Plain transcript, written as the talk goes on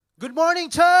Good morning,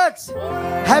 church.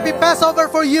 Happy Passover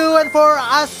for you and for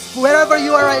us, wherever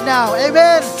you are right now.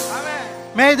 Amen.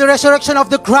 May the resurrection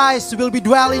of the Christ will be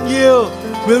dwell in you,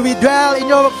 will be dwell in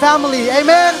your family.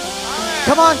 Amen.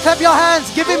 Come on, clap your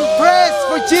hands. Give him praise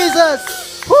for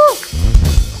Jesus. Woo.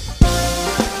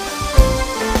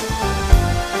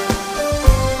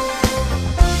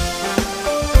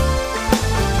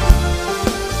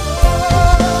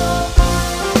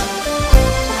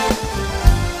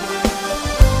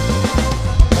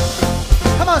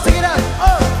 Sing it out.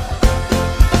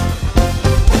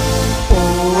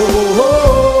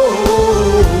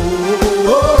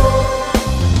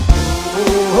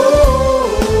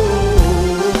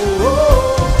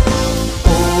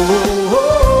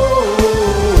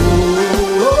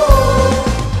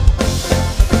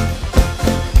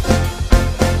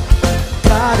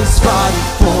 God is fighting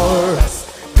for us.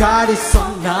 God is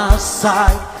on our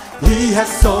side. He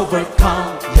has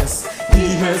overcome. Yes,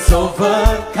 He has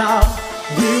overcome.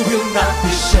 We will not be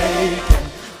shaken,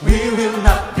 we will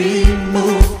not be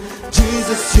moved.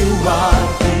 Jesus, you are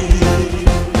here.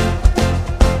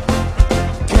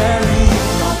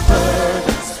 Carrying our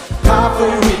burdens,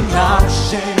 covering our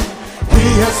shame. He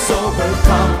has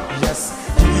overcome, yes,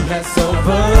 He has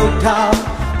overcome.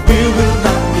 We will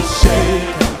not be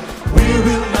shaken, we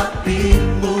will not be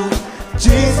moved.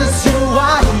 Jesus, you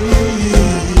are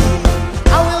here.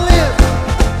 I will live,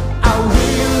 I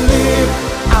will live,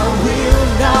 I will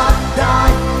not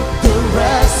die. The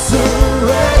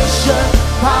resurrection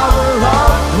power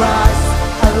of Christ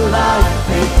alive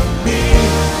in me,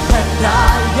 and I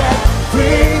am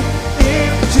free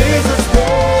in Jesus'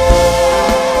 name.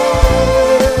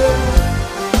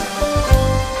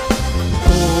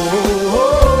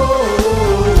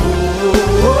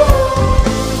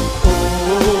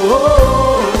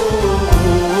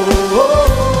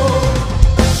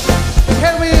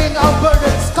 Carrying our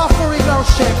burdens, covering our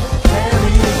shame.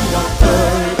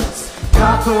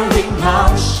 Covering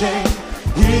our shame,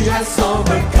 He has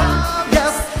overcome.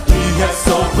 Yes, He has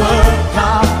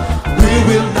overcome. We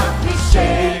will not be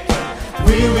shaken,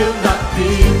 we will not be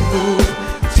moved.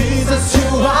 Jesus, you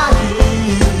are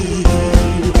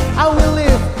here. I will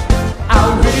live, I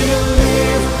will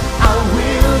live, I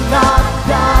will not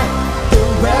die. The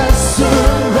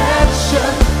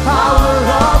resurrection power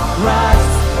of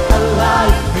Christ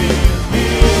alive in me,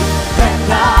 and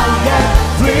I am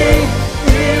free.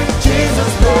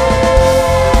 Jesus' name,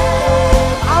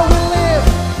 I will live,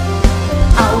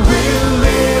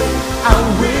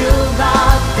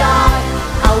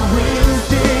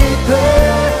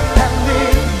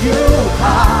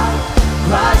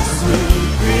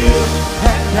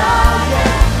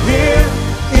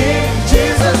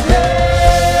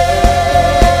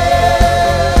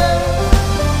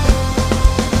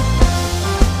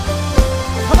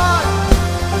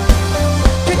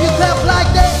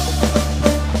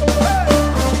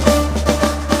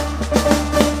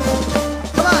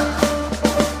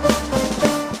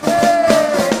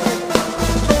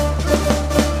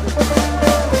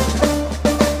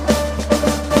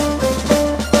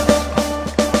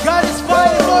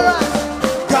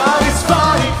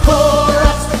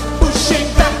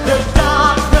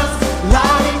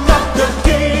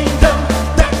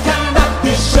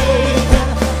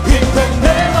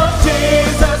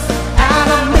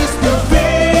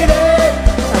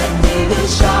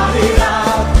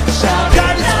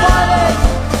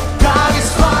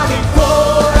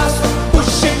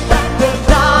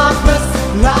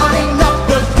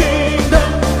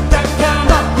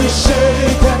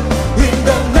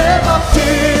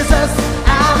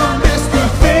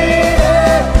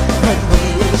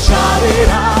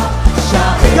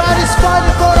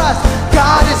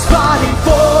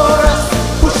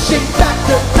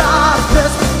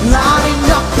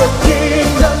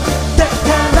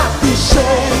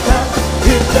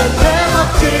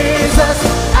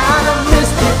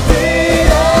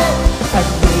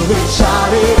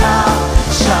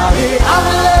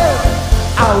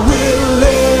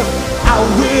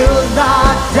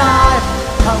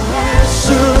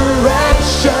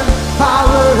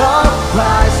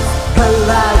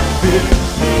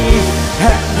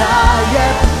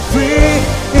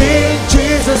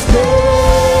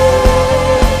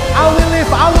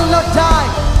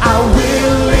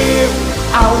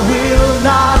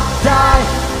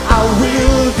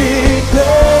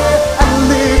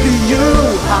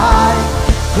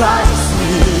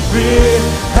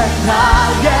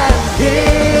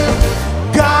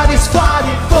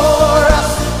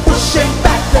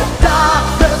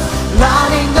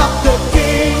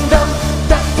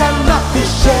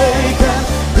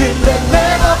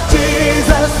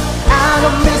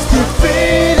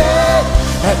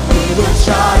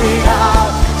 shout it out,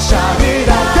 shout it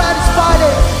out. God is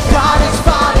fighting, God is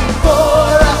fighting for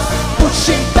us,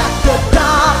 pushing back the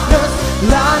darkness,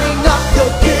 lining up the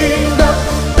kingdom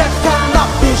that cannot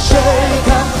be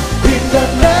shaken. In the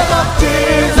name of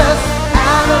Jesus,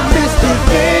 enemies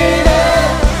defeated,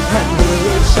 and we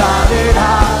will shout it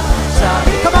out, shout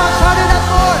it. Come on, shout it out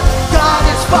more. God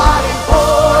is fighting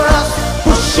for us,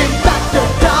 pushing back the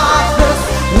darkness,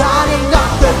 lining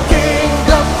up the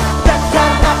kingdom that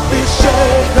cannot be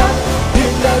shaken.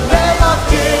 In the name of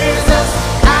Jesus,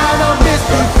 enemies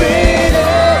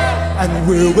defeated, and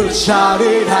we will shout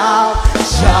it out,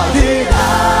 shout it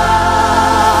out.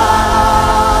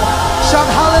 Shout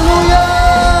hallelujah!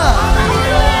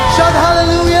 Shout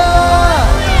hallelujah!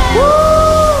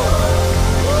 Woo!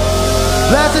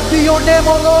 Blessed be your name,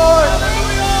 O Lord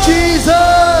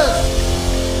Jesus.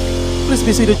 Please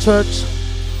be seated, church.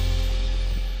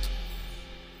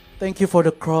 Thank you for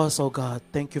the cross, oh God.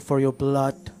 Thank you for your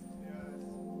blood.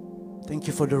 Thank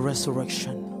you for the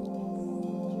resurrection.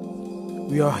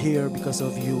 We are here because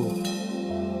of you.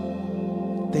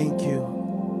 Thank you.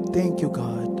 Thank you,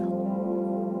 God.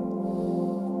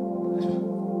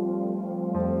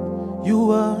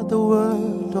 You are the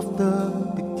word of the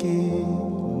beginning,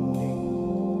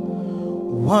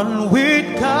 one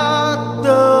with God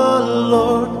the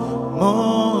Lord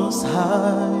Most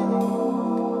High.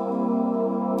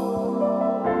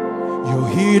 Your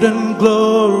hidden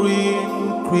glory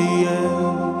in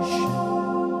creation,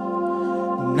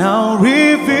 now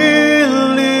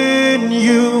revealed in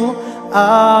you,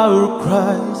 our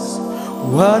Christ.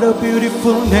 What a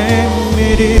beautiful name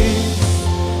it is.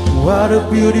 What a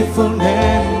beautiful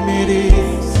name it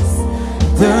is,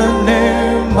 the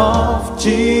name of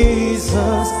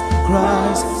Jesus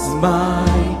Christ, my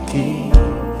King.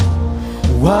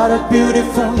 What a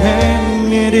beautiful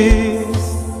name it is,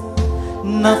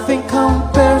 nothing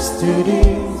compares to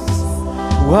this.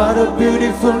 What a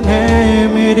beautiful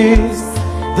name it is,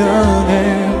 the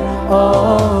name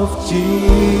of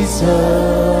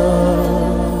Jesus.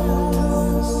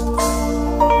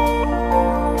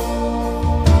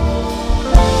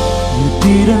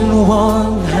 Didn't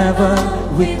want heaven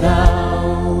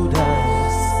without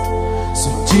us, so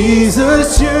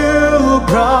Jesus, you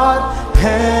brought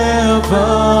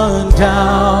heaven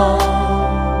down.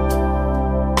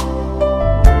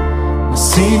 My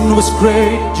sin was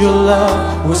great, your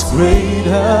love was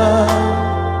greater.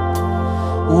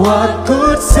 What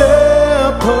could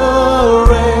separate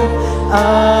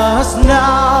us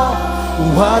now?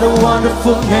 What a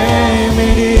wonderful name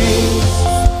it is.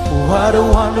 What a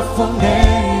wonderful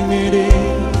name it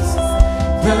is,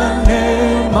 the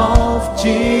name of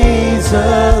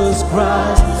Jesus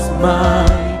Christ, my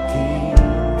King.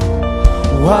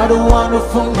 What a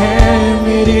wonderful name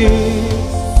it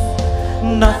is,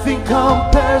 nothing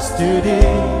compares to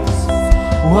this.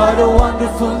 What a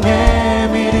wonderful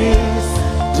name it is,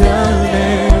 the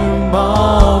name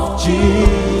of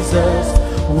Jesus.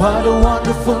 What a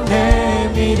wonderful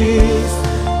name it is,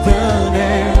 the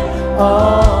name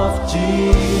of Jesus.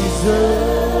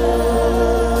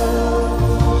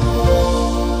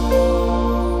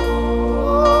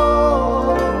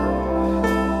 Oh,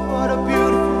 what a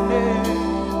beautiful name.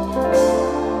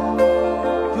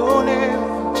 Your name,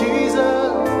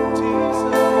 Jesus,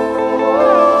 Jesus.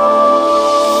 Oh,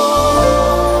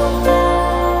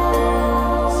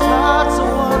 such a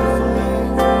wonderful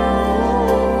name.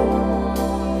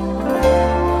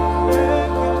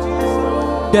 Thank you,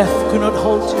 Jesus. Death could not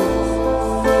hold you.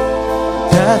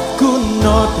 Death could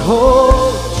not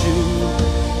hold you.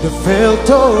 The veil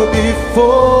tore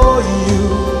before you.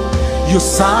 You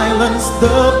silenced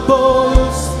the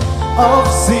boast of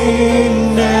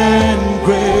sin and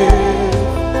grave.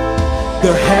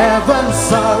 The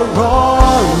heavens are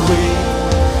roaring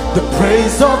the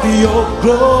praise of your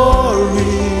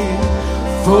glory.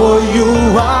 For you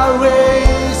are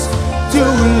raised to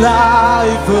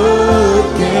life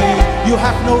again. You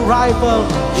have no rival,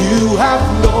 you have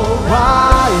no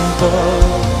rival,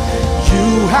 you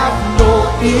have no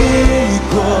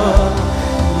equal.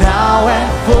 Now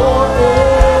and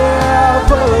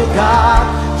forever, God,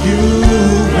 you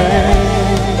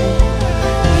reign.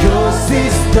 Yours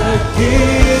is the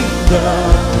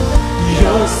kingdom,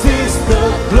 yours is the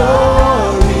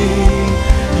glory,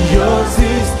 yours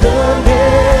is the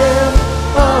name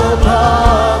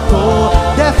above all.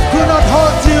 Death could not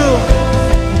hold you.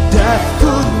 Death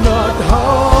could not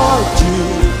hold you.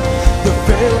 The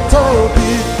veil tore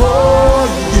before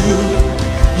you.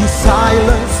 You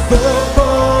silenced the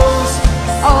voice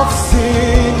of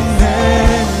sin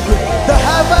and grave. The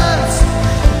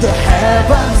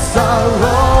heavens are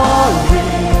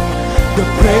roaring the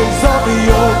praise of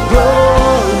your glory.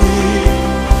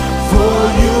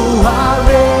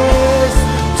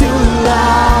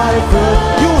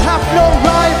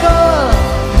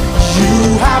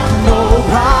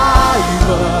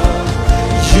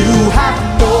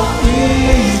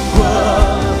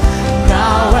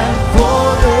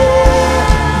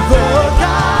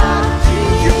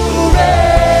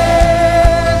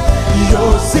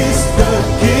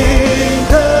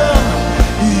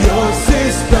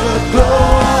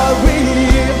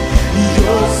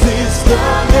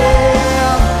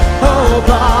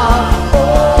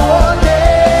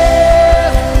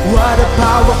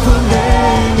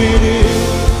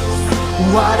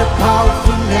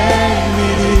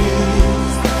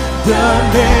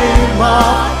 name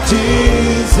of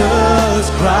Jesus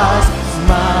Christ,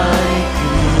 my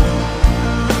King.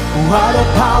 What a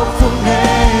powerful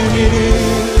name it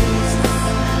is.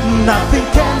 Nothing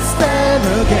can stand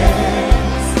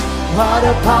against. What a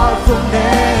powerful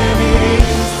name it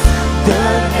is. The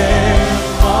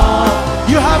name of.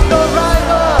 You have no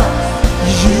rival.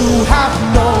 You have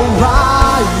no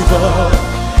rival.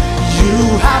 You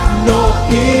have no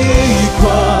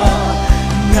equal.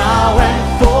 Now and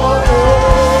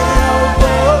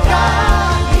forever,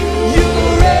 God, you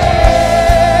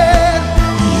reign.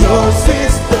 Yours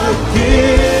is the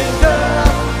kingdom.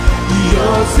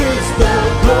 Yours is the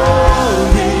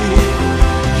glory.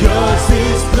 Yours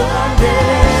is the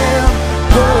name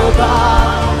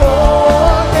above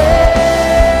all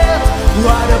names.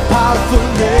 What a powerful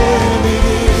name it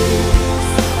is.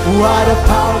 What a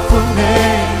powerful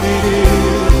name it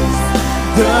is.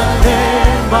 The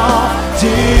name of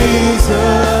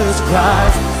Jesus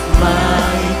Christ,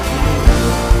 my King.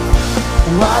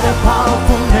 What a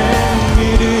powerful name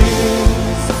it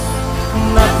is.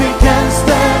 Nothing can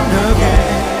stand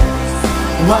against.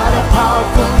 What a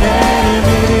powerful name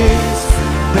it is.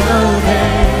 The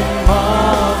name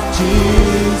of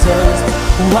Jesus.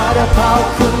 What a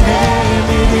powerful name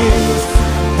it is.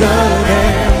 The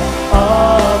name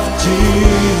of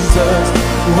Jesus.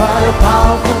 What a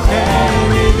powerful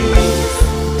name it is.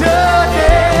 The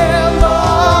name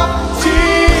of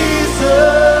Jesus.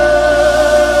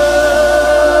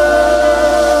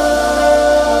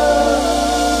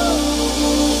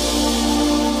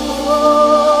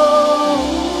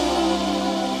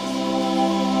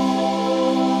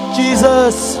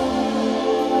 Jesus,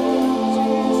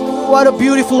 what a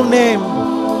beautiful name.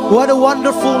 What a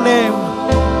wonderful name.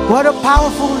 What a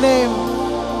powerful name.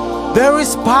 There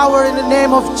is power in the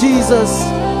name of Jesus.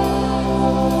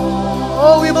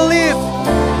 Oh, we believe.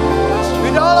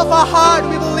 With all of our heart,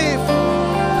 we believe.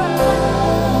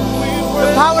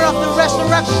 The power of the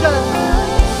resurrection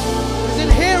is in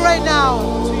here right now.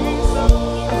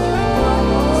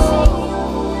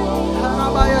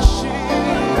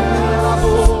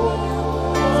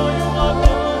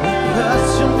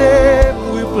 Bless your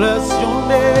name, we bless your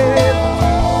name,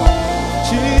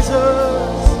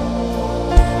 Jesus.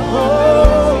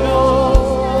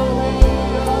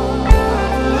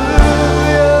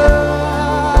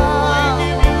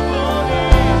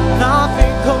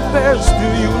 Nothing compares to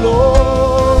you,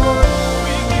 Lord.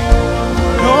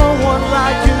 No one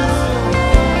like you,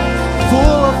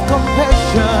 full of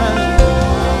compassion.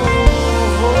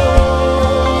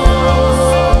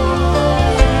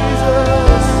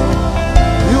 Jesus,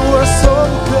 you are so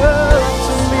good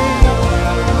to me.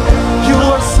 You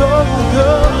are so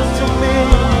good to me.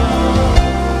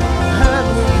 And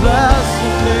we bless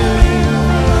your name.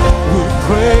 We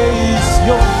praise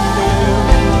your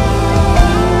name.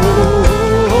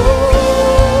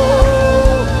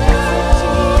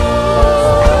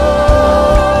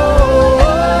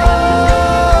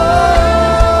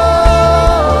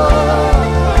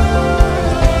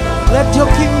 Let your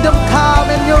kingdom come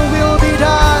and your will be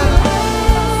done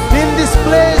in this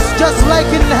place, just like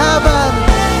in heaven,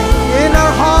 in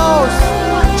our house,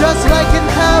 just like in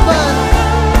heaven.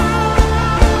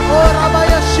 Oh,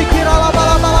 Rabaya Shikira la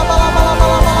bala bala bala bala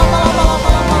bala bala bala bala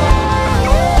bala bala.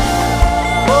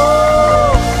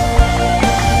 Oh,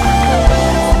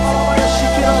 Rabaya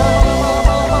Shikira la bala bala bala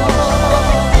bala bala bala.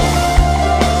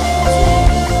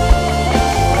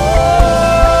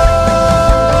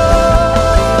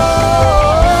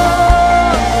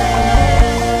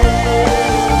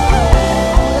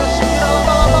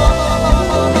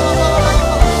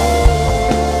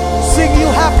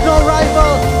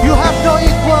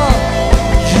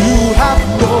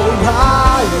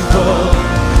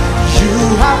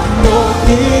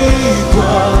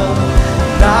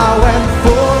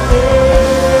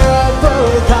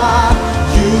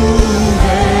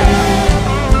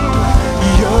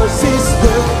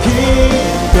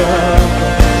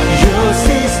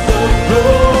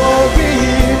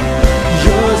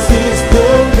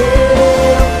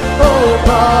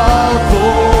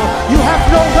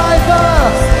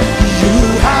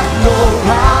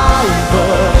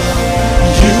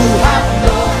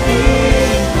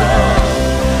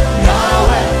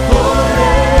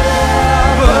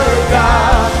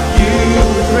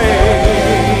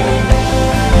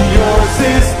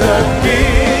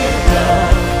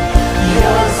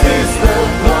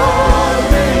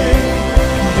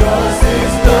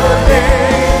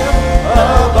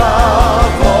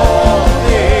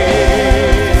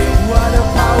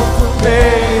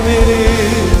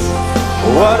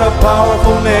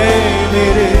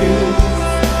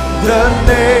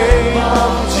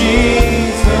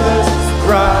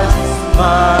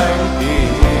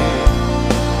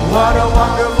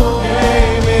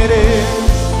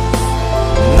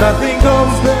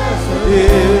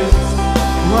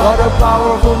 a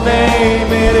powerful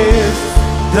name it is,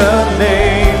 the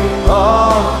name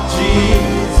of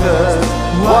Jesus.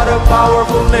 What a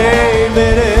powerful name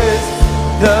it is,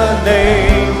 the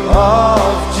name of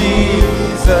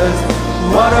Jesus.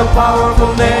 What a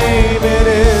powerful name it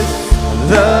is,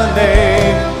 the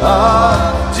name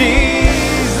of Jesus.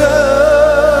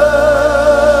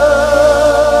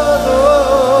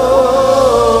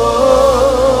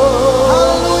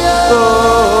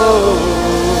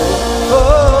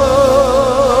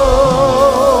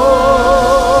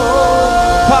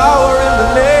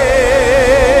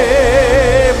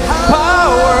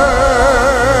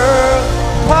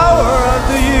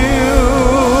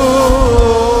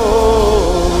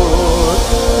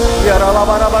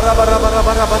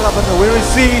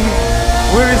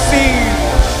 We receive.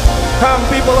 Come,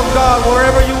 people of God,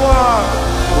 wherever you are,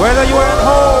 whether you are at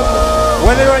home,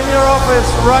 whether you're in your office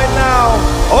right now,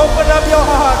 open up your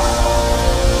hearts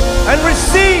and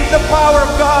receive the power of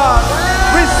God.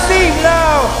 Receive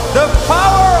now the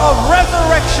power of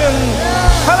resurrection.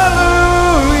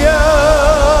 Hallelujah.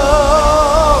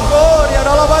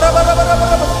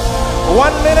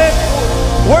 1 minute,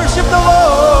 worship the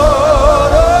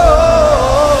Lord.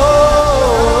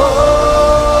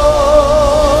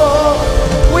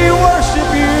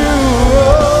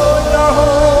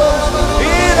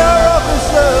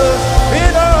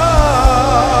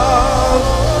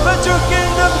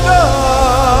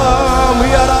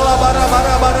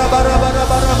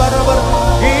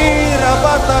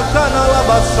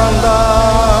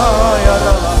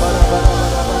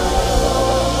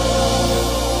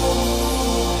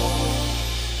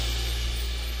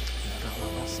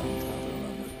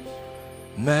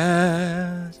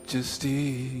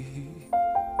 Majesty,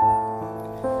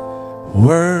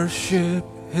 worship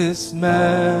His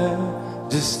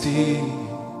majesty.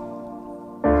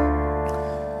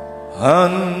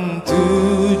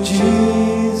 Unto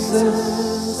Jesus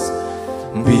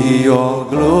be all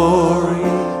glory,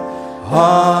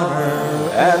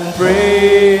 honor, and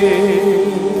praise.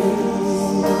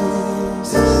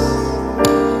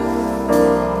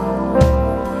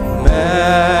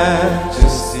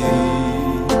 Majesty,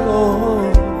 oh,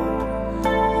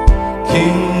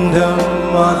 kingdom,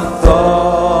 authority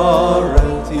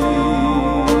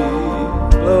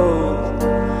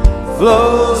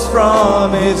flows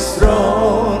from His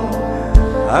throne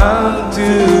unto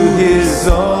His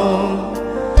own.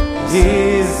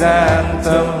 His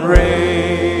anthem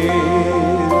raise.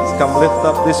 Come, lift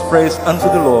up this praise unto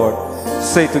the Lord.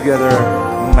 Say together,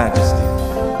 Majesty.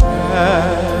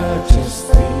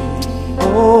 Majesty,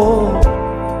 oh,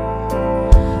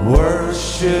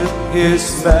 worship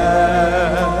His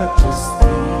majesty.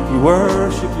 We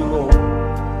worship you, Lord.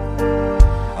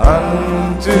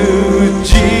 Unto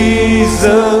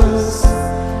Jesus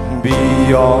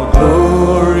be all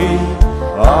glory,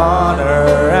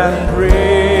 honor, and praise.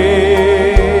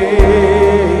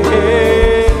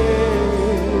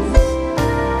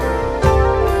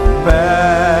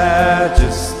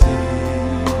 Majesty,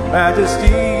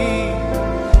 majesty,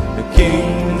 the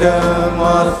kingdom,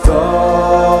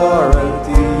 authority,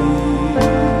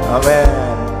 amen,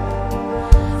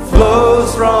 flows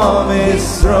from His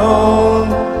throne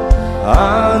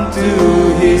unto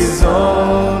His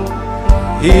own.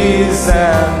 His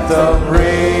anthem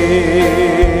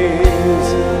raise.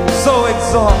 So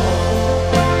exalt,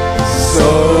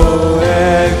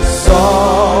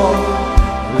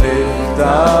 lift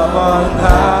up on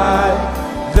high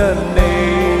the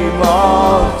name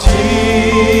of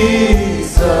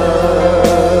Jesus.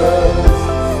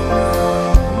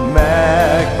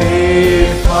 Magnify,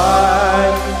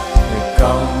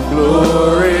 come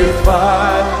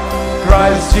glorify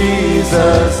Christ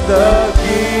Jesus the King.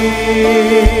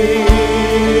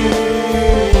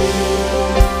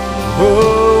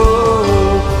 Oh,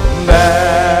 majesty,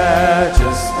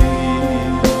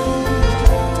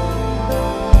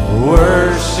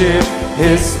 worship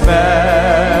His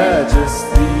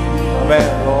majesty.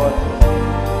 Amen, Lord.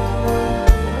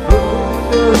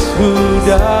 Those who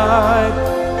died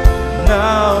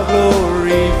now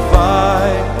glorify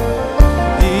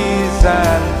His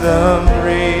anthem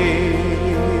raise.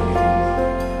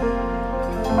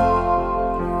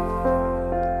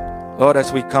 Lord,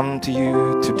 as we come to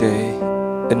you today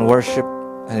in worship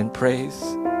and in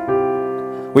praise,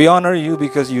 we honor you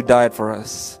because you died for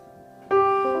us.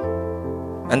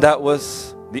 And that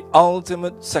was the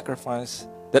ultimate sacrifice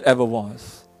that ever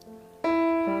was.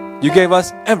 You gave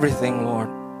us everything, Lord.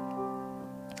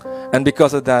 And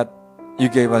because of that, you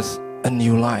gave us a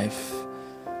new life,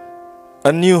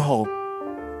 a new hope.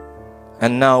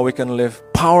 And now we can live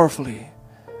powerfully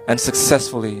and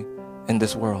successfully in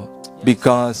this world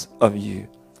because of you.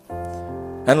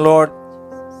 And Lord,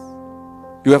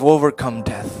 you have overcome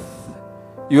death.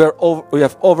 You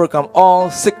have overcome all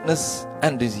sickness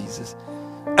and diseases.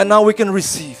 And now we can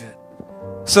receive it.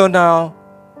 So now,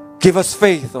 give us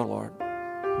faith, O Lord.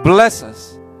 Bless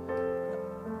us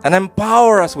and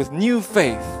empower us with new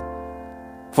faith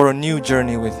for a new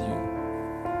journey with you.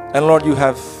 And Lord, you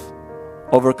have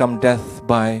overcome death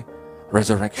by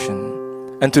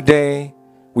resurrection. And today,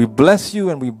 we bless you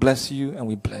and we bless you and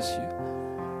we bless you.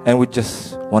 And we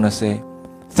just want to say,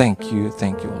 thank you,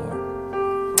 Lord.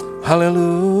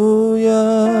 Hallelujah.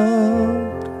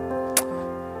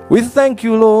 We thank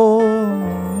you,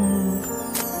 Lord.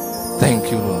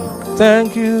 Thank you, Lord.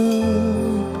 Thank you.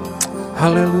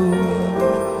 Hallelujah.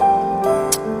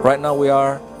 Right now we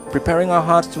are preparing our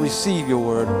hearts to receive your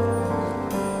word.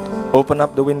 Open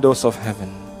up the windows of heaven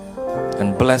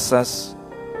and bless us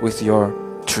with your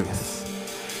truth.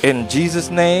 In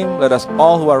Jesus' name, let us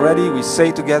all who are ready, we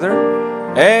say together,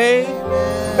 Amen.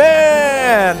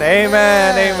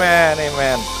 Amen. Amen.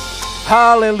 Amen.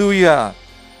 Hallelujah.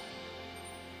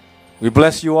 We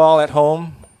bless you all at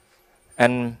home,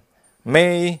 and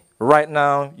may right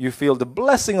now you feel the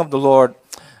blessing of the Lord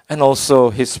and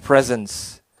also His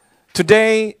presence.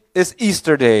 Today is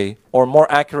Easter Day, or more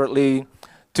accurately,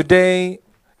 today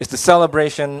is the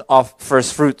celebration of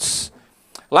first fruits.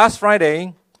 Last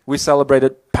Friday, we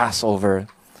celebrated Passover.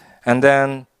 And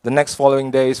then the next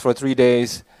following days, for 3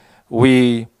 days,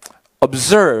 we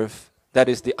observe, that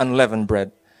is the unleavened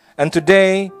bread. And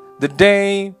today, the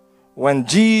day when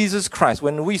Jesus Christ,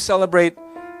 when we celebrate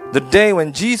the day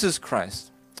when Jesus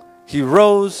Christ, He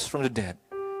rose from the dead.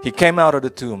 He came out of the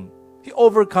tomb. He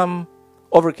overcame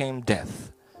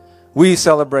death. We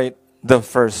celebrate the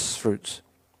first fruits.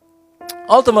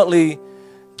 Ultimately,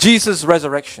 Jesus'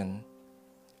 resurrection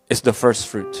is the first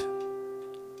fruit.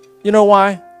 You know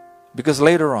why? Because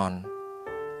later on,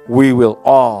 we will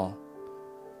all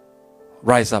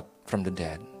rise up from the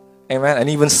dead. Amen. And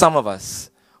even some of us,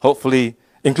 hopefully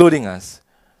including us,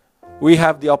 we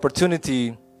have the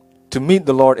opportunity to meet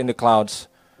the Lord in the clouds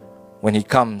when He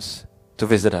comes to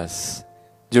visit us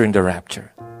during the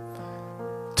rapture.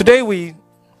 Today we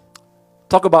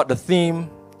talk about the theme,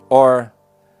 or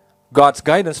God's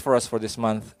guidance for us for this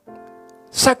month: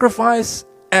 sacrifice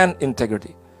and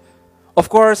integrity. Of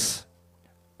course,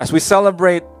 as we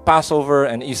celebrate Passover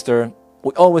and Easter,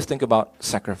 we always think about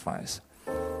sacrifice.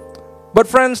 But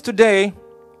friends, today,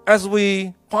 as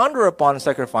we ponder upon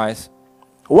sacrifice,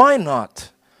 why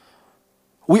not?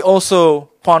 We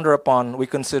also ponder upon, we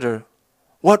consider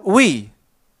what we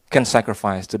can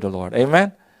sacrifice to the Lord.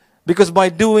 Amen? Because by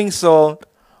doing so,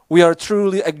 we are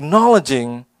truly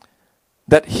acknowledging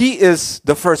that He is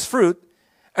the first fruit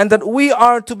and that we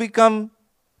are to become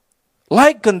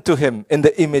likened to Him in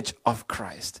the image of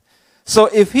Christ. So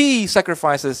if He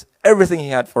sacrifices everything He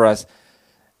had for us,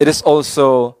 it is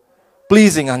also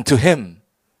pleasing unto Him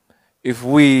if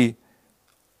we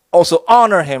also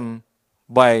honor Him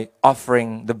by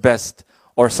offering the best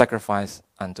or sacrifice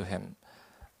unto Him.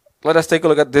 Let us take a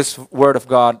look at this word of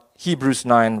God, Hebrews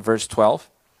 9 verse 12.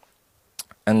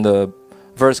 And the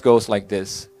verse goes like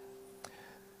this: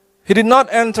 He did not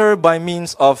enter by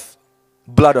means of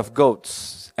blood of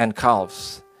goats and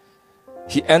calves.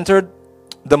 He entered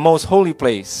the most holy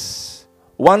place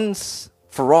once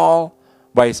for all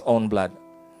by His own blood,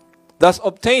 thus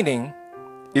obtaining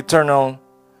eternal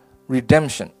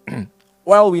redemption.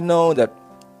 Well, we know that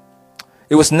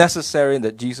it was necessary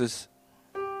that Jesus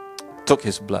took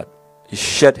His blood. He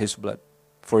shed His blood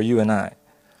for you and I.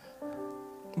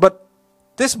 But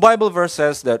this Bible verse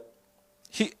says that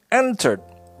He entered.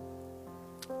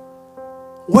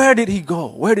 Where did He go?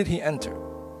 Where did He enter?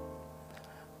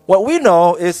 What we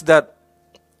know is that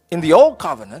in the Old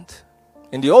Covenant,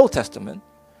 in the Old Testament,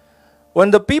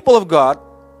 when the people of God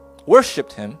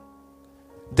worshipped Him,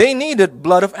 they needed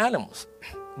blood of animals.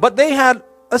 But they had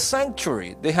a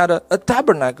sanctuary. They had a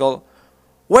tabernacle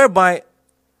whereby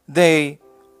they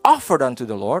offered unto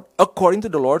the Lord according to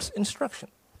the Lord's instruction.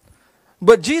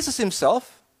 But Jesus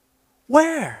Himself,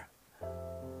 where?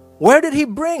 Where did He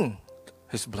bring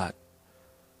His blood?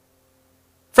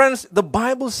 Friends, the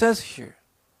Bible says here,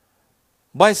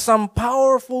 by some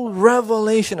powerful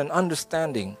revelation and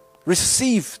understanding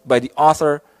received by the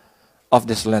author of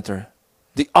this letter,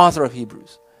 the author of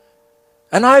Hebrews.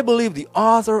 And I believe the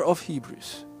author of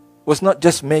Hebrews was not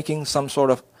just making some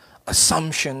sort of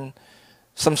assumption,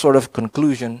 some sort of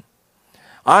conclusion.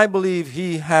 I believe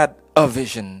he had a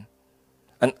vision,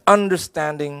 an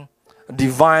understanding, a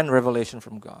divine revelation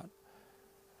from God.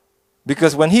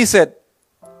 Because when he said,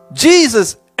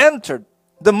 Jesus entered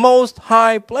the most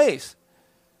high place,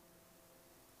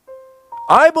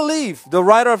 I believe the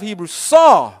writer of Hebrews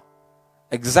saw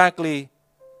exactly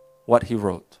what he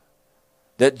wrote.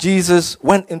 That Jesus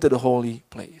went into the holy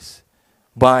place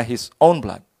by his own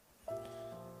blood.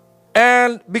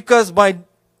 And because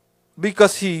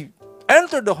he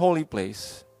entered the holy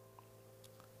place,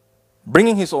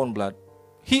 bringing his own blood,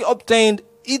 he obtained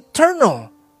eternal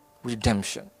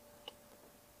redemption.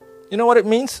 You know what it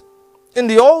means? In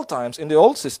the old times, in the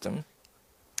old system,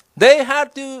 they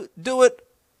had to do it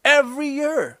every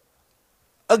year,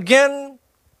 again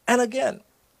and again.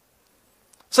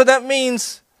 So that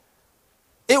means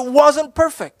it wasn't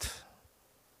perfect.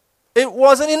 It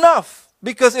wasn't enough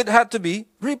because it had to be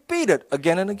repeated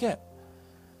again and again.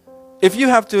 If you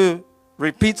have to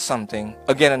repeat something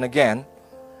again and again,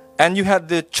 and you had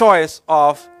the choice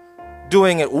of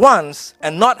doing it once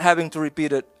and not having to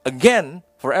repeat it again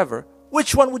forever,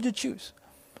 which one would you choose?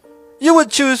 You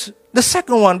would choose the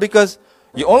second one because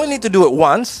you only need to do it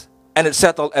once and it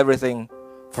settled everything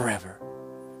forever.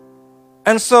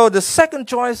 And so the second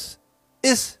choice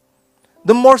is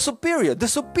the more superior, the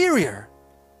superior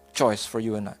choice for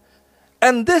you and I.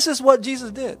 And this is what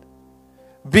Jesus did.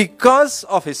 Because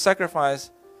of his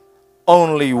sacrifice,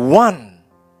 only one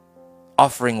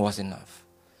offering was enough.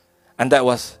 And that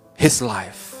was his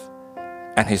life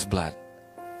and his blood.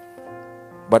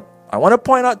 But I want to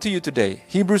point out to you today,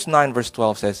 Hebrews 9 verse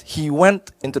 12 says, he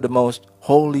went into the most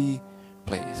holy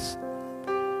place.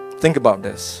 Think about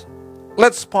this.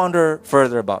 Let's ponder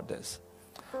further about this.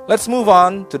 Let's move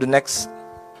on to the next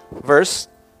verse.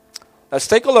 Let's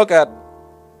take a look at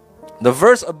the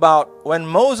verse about when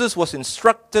Moses was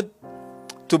instructed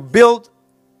to build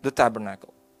the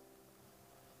tabernacle.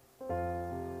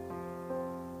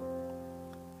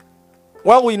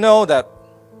 Well, we know that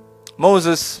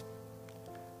Moses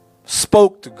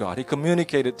spoke to God. He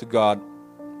communicated to God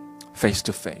face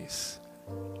to face.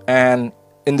 And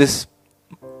in these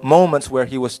moments where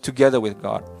he was together with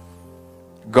God,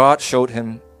 God showed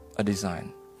him a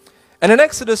design. And in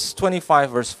Exodus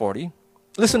 25 verse 40,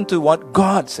 listen to what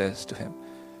God says to him.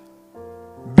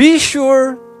 Be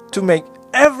sure to make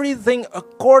everything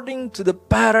according to the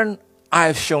pattern I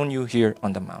have shown you here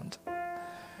on the mountain.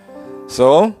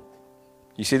 So,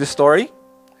 you see the story?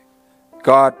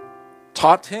 God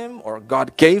taught him, or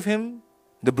God gave him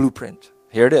the blueprint.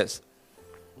 Here it is.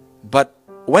 But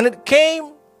when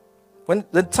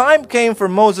the time came for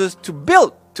Moses to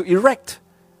build, to erect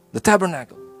the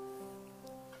tabernacle,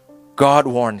 God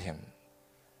warned him.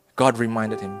 God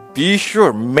reminded him, be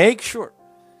sure, make sure,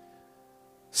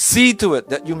 see to it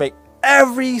that you make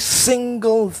every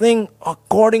single thing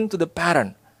according to the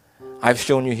pattern I've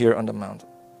shown you here on the mountain.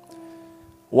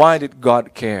 Why did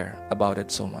God care about it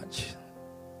so much?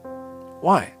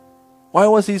 Why? Why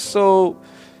was he so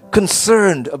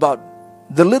concerned about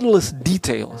the littlest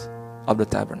details of the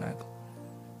tabernacle?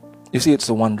 You see, it's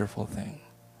a wonderful thing.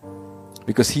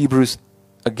 Because Hebrews,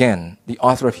 again, the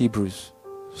author of Hebrews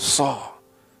saw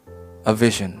a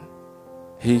vision.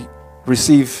 He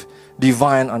received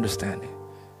divine understanding.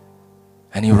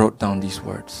 And he wrote down these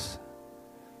words.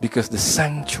 Because the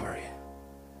sanctuary,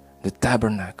 the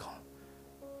tabernacle,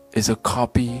 is a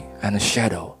copy and a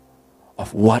shadow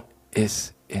of what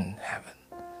is in heaven.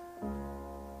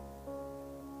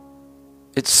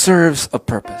 It serves a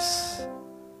purpose.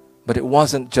 But it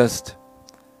wasn't just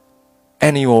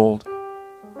any old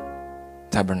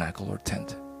tabernacle or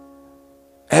tent.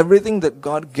 Everything that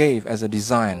God gave as a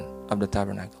design of the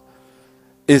tabernacle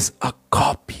is a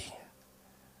copy,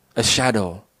 a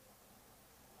shadow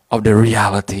of the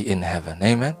reality in heaven.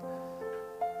 Amen?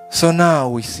 So now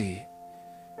we see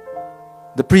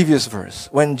the previous verse.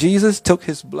 When Jesus took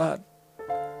his blood,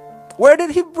 where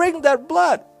did he bring that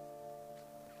blood?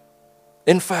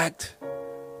 In fact,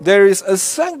 there is a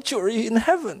sanctuary in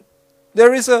heaven.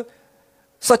 There is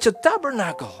such a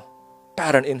tabernacle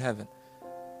pattern in heaven.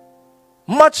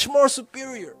 Much more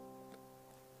superior.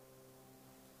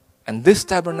 And this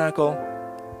tabernacle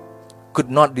could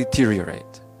not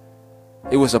deteriorate.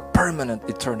 It was a permanent,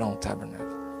 eternal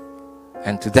tabernacle.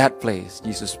 And to that place,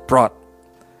 Jesus brought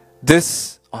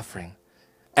this offering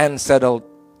and settled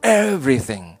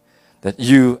everything that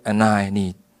you and I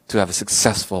need to have a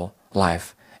successful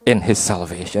life in his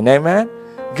salvation. Amen?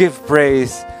 Give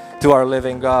praise to our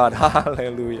living God.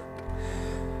 Hallelujah.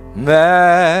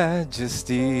 Majesty,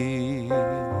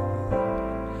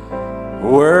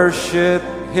 worship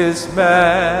his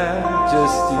majesty.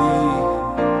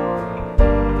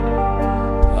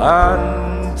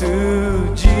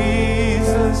 Unto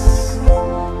Jesus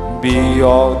be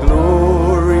all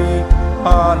glory,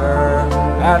 honor,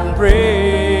 and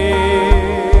praise.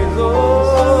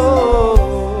 Oh,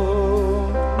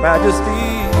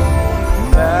 majesty,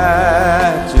 majesty.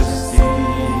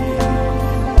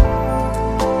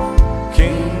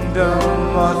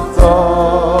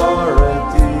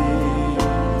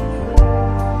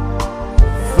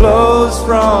 rose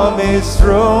from his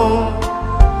throne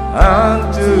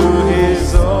unto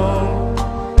his own,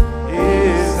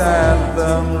 his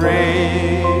anthem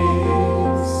raised.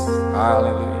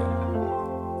 Hallelujah.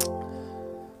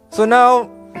 So now,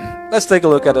 let's take a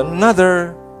look at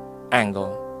another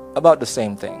angle about the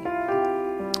same thing.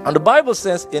 And the Bible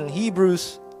says in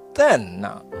Hebrews 10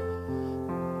 now,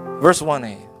 verse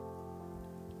 1a,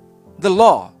 the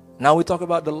law. Now we talk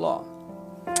about the law.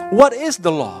 What is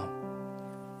the law?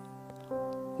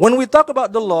 When we talk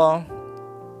about the law,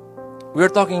 we are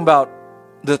talking about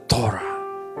the Torah,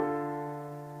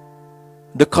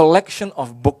 the collection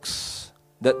of books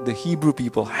that the Hebrew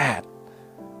people had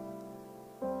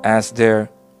as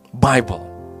their Bible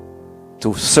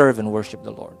to serve and worship the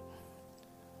Lord.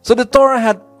 So the Torah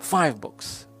had 5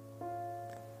 books.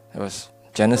 There was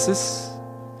Genesis,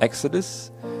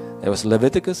 Exodus, there was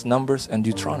Leviticus, Numbers, and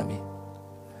Deuteronomy.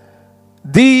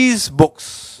 These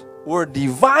books were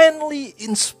divinely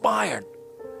inspired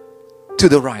to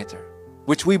the writer,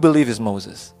 which we believe is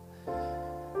Moses.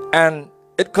 And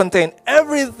it contained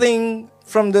everything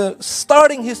from the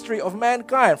starting history of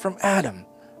mankind, from Adam,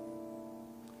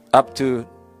 up to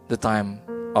the time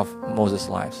of Moses'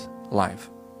 life.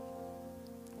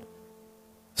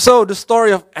 So the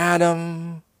story of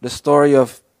Adam, the story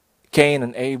of Cain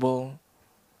and Abel,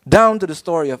 down to the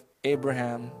story of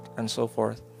Abraham and so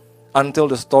forth, until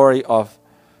the story of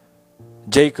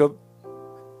Jacob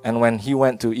and when he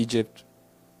went to Egypt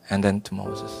and then to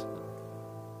Moses.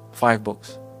 5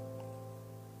 books.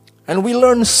 And we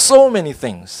learn so many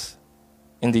things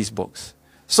in these books.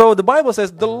 So the Bible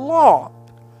says the law,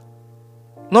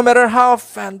 no matter how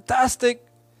fantastic,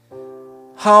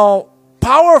 how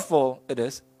powerful it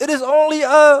is only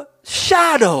a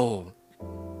shadow.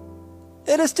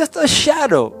 It is just a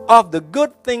shadow of the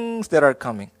good things that are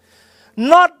coming,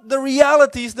 not the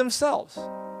realities themselves.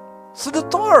 So the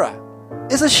Torah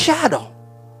is a shadow.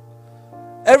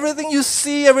 Everything you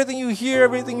see, everything you hear,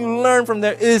 everything you learn from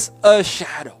there is a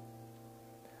shadow.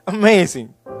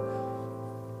 Amazing.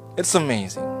 It's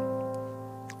amazing.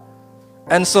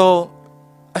 And so,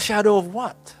 a shadow of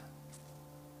what?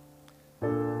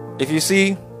 If you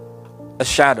see a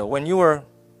shadow, when you were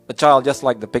a child, just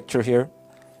like the picture here,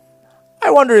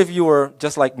 I wonder if you were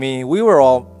just like me, we were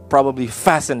all probably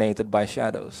fascinated by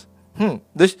shadows.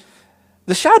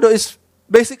 The shadow is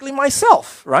basically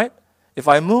myself, right? If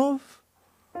I move,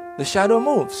 the shadow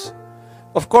moves.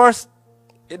 Of course,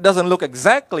 it doesn't look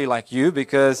exactly like you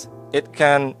because it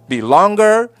can be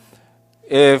longer.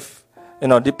 If,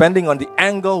 depending on the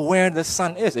angle where the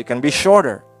sun is, it can be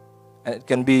shorter. And it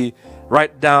can be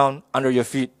right down under your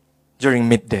feet during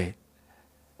midday.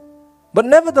 But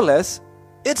nevertheless,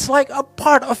 it's like a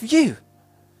part of you.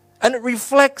 And it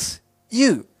reflects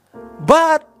you.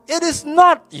 But it is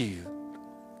not you.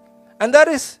 And that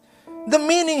is the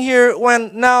meaning here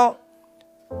when now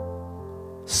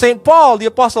St. Paul, the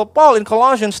Apostle Paul in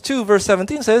Colossians 2 verse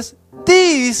 17 says,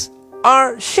 these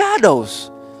are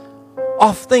shadows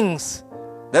of things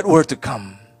that were to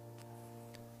come.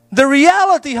 The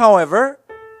reality, however,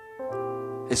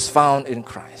 is found in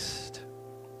Christ.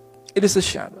 It is a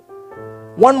shadow.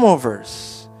 One more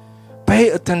verse. Pay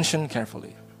attention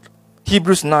carefully.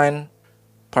 Hebrews 9,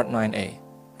 part 9a,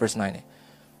 verse 9a.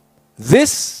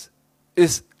 This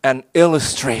is an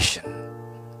illustration.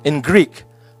 In Greek,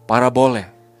 parabole.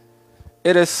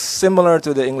 It is similar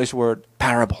to the English word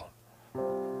parable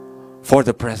for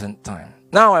the present time.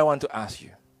 Now I want to ask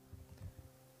you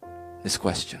this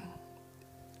question.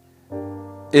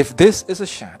 If this is a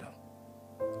shadow,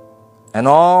 and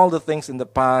all the things in the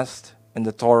past, in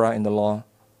the Torah, in the law,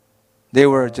 they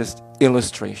were just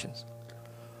illustrations,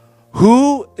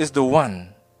 who is the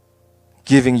one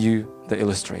giving you the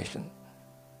illustration?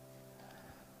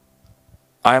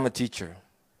 I am a teacher.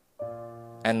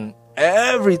 And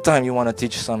every time you want to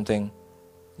teach something,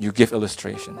 you give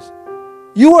illustrations.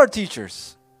 You are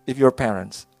teachers, if you're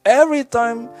parents. Every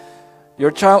time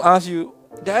your child asks you,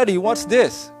 Daddy, what's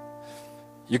this?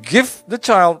 You give the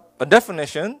child a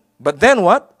definition, but then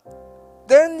what?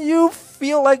 Then you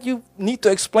feel like you need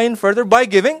to explain further by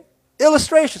giving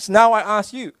illustrations. Now I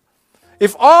ask you,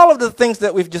 if all of the things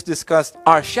that we've just discussed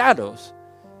are shadows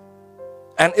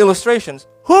and illustrations,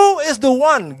 who is the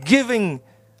one giving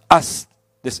us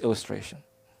this illustration?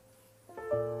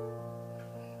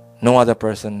 No other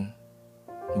person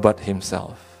but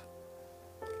Himself,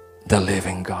 the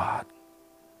living God.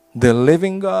 The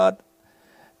living God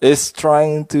is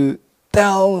trying to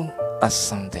tell us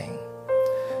something.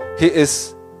 He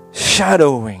is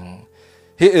shadowing.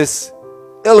 He is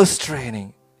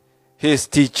illustrating. He is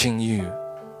teaching you.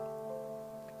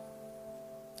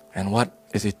 And what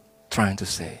is He trying to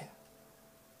say?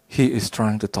 He is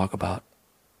trying to talk about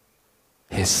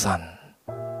His Son.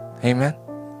 Amen.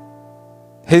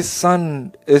 His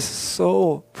Son is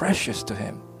so precious to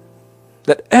Him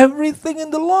that everything in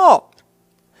the law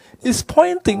is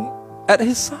pointing at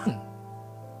His Son.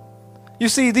 You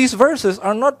see, these verses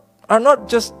are not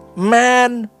just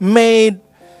man-made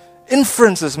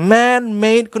inferences,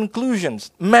 man-made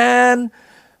conclusions,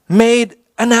 man-made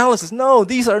analysis. No,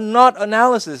 these are not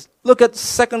analysis. Look at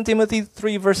 2 Timothy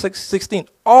 3 verse 16.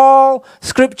 All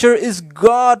Scripture is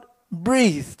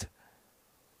God-breathed,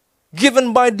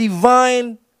 given by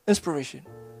divine inspiration.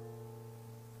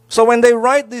 So when they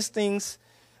write these things,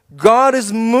 God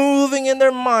is moving in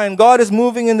their mind. God is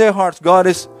moving in their hearts. God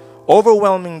is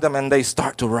overwhelming them, and they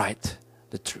start to write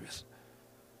the truth.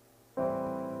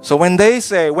 So when they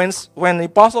say, when the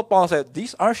Apostle Paul said,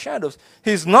 these are shadows,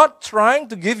 he's not trying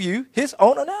to give you his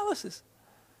own analysis.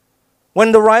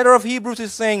 When the writer of Hebrews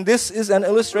is saying this is an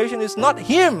illustration, it's not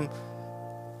him.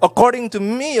 According to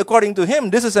me, according to him,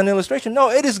 this is an illustration.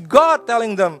 No, it is God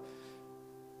telling them,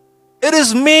 it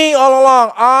is me all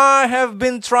along. I have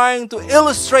been trying to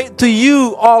illustrate to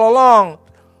you all along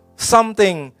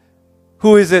something.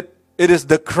 Who is it? It is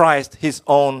the Christ, His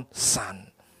own Son.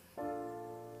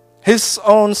 His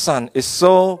own Son is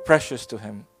so precious to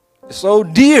Him, is so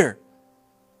dear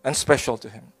and special to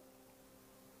Him.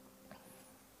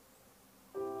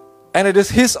 And it is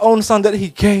His own Son that He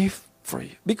gave for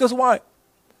you. Because why?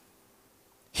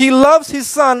 He loves His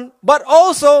Son, but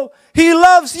also He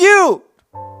loves you.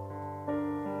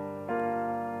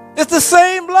 It's the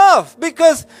same love,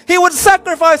 because He would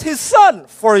sacrifice His Son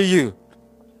for you.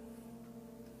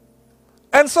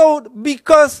 And so,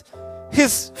 because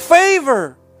His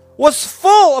favor was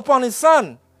full upon His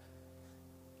Son,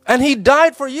 and He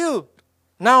died for you,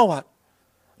 now what?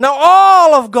 Now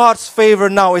all of God's favor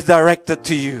now is directed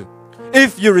to you,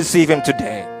 if you receive Him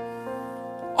today.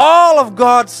 All of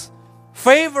God's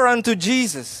favor unto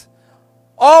Jesus,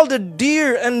 all the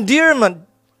dear endearment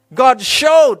God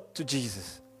showed to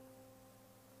Jesus,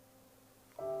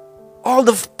 all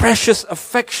the precious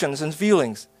affections and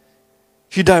feelings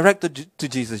He directed to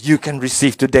Jesus, you can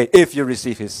receive today if you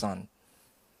receive His Son.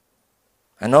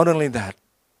 And not only that,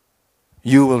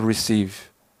 you will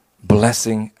receive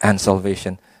blessing and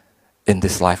salvation in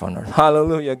this life on earth.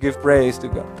 Hallelujah. Give praise to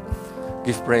God.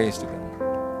 Give praise to God.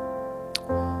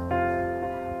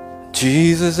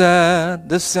 Jesus at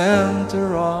the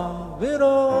center of it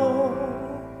all.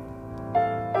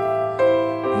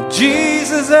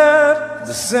 Jesus at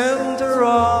the center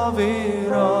of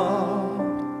it all.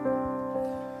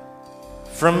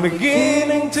 From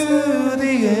beginning to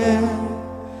the end,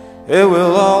 it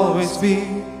will always be,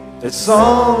 it's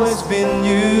always been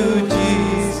you,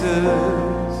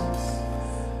 Jesus.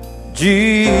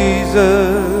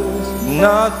 Jesus,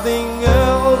 nothing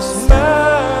else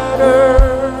matters.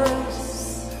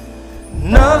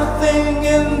 Nothing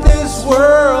in this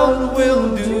world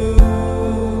will do.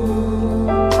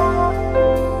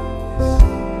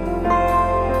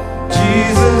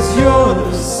 Jesus, you're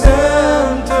the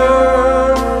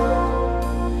center.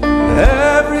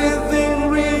 Everything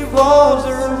revolves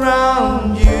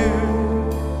around you.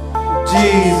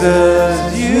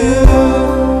 Jesus, you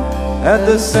at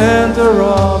the center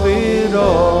of it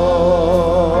all.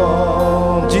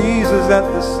 Jesus at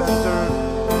the center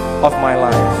of my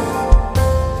life.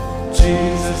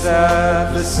 Jesus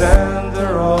at the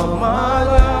center of my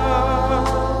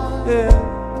life. Yeah.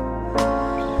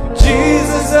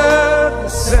 Jesus at the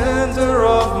center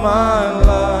of my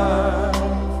life.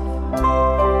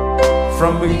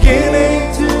 From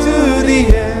beginning to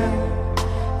the end,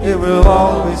 it will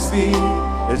always be,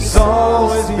 it's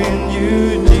always been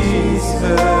you,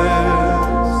 Jesus.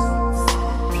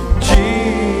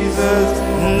 Jesus,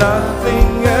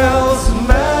 nothing else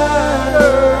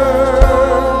matters.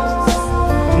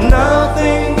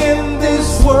 Nothing in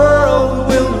this world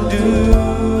will do.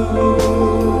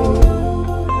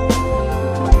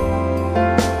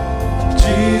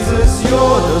 Jesus,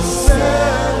 you're the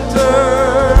center.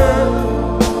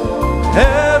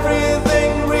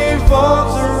 Everything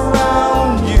revolves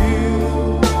around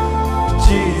you.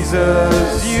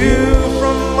 Jesus, you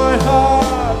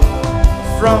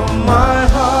from my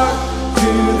heart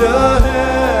to the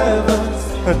heavens.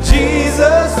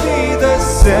 Jesus, be the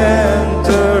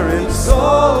center. It's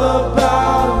all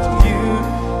about you.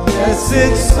 Yes,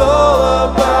 it's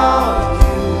all about you.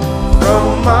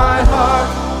 From my heart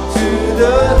to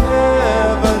the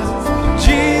heavens.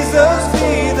 Jesus,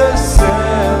 be the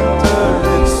center.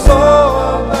 It's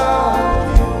all about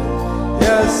you.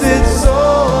 Yes, it's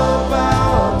all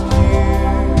about you.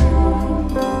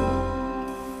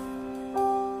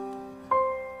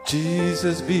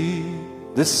 Jesus, be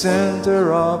the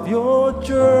center of your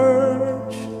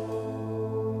church.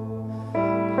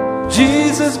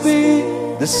 Jesus, be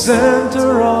the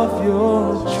center of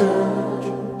your church.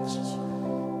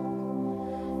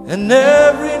 And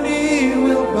every knee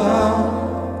will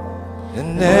bow,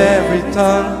 and every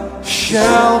tongue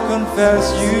shall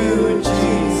confess you,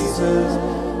 Jesus,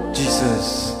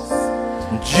 Jesus,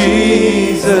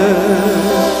 Jesus,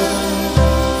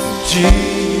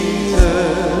 Jesus,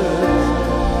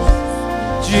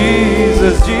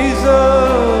 Jesus, Jesus, Jesus,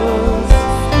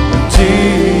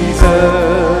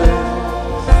 Jesus,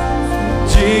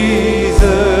 Jesus,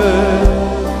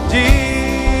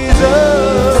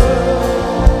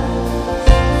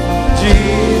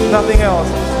 Jesus, nothing else,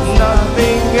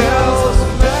 nothing else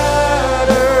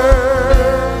matters,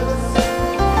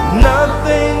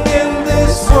 nothing in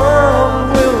this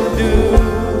world will do.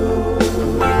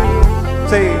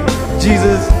 Say,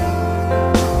 Jesus,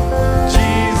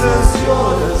 Jesus,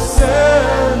 you're the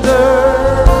center.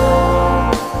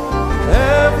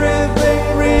 Everything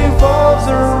revolves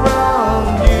around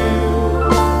you.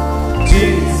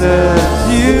 Jesus,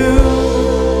 you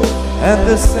at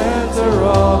the center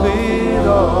of it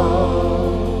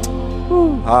all.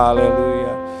 Woo.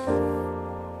 Hallelujah.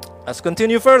 Let's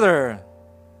continue further.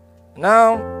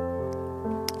 Now,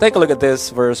 take a look at this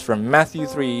verse from Matthew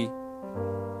 3,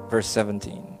 verse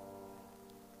 17.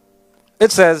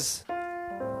 It says,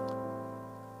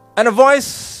 and a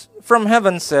voice from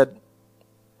heaven said,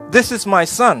 this is my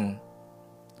son,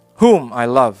 whom I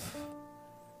love.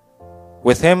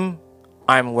 With him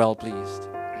I am well pleased.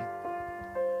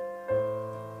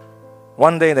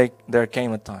 One day there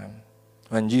came a time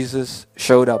when Jesus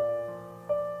showed up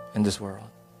in this world.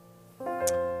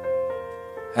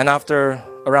 And after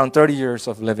around 30 years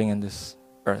of living in this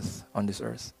earth, on this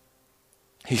earth,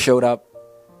 he showed up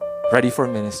ready for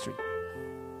ministry.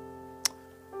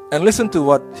 And listen to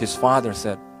what his father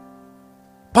said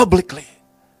publicly,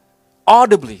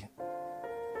 audibly,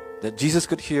 that Jesus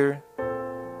could hear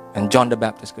and John the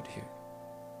Baptist could hear.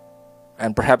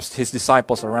 And perhaps his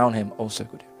disciples around him also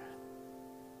could hear.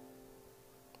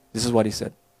 This is what he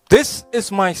said. This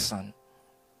is my son,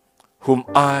 whom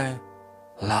I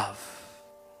love.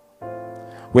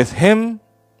 With him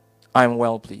I am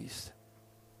well pleased.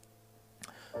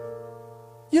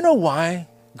 You know why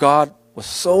God was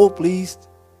so pleased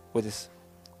with his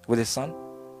son?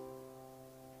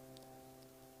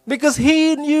 Because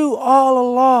he knew all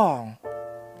along,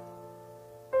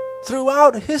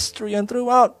 throughout history and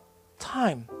throughout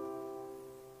time,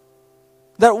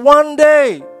 that one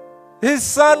day his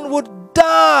son would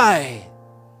die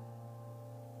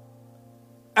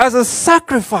as a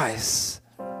sacrifice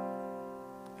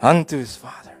unto his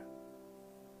Father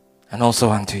and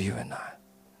also unto you and I.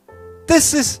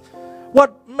 This is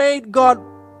what made God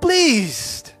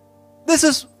pleased. This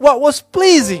is what was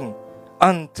pleasing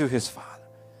unto his Father.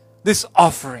 This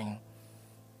offering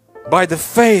by the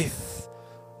faith,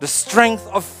 the strength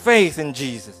of faith in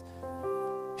Jesus.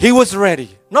 He was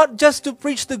ready, not just to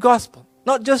preach the gospel,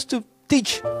 not just to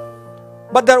teach,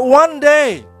 but that one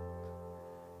day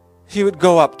he would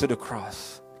go up to the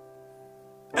cross.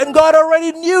 And God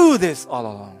already knew this all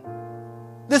along.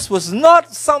 This was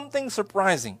not something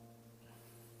surprising.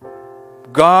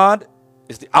 God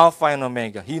is the Alpha and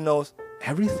Omega. He knows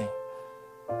everything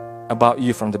about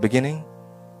you from the beginning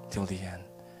till the end.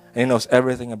 And He knows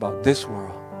everything about this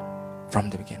world from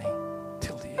the beginning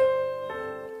till the end.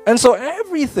 And so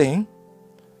everything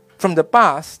from the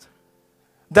past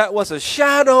that was a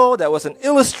shadow, that was an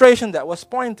illustration, that was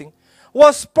pointing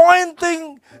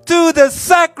to the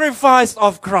sacrifice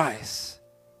of Christ.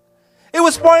 It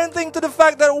was pointing to the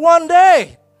fact that one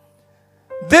day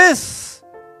this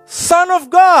Son of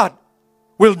God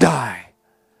will die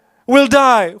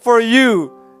for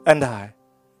you and I.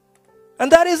 And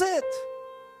that is it.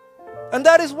 And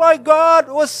that is why God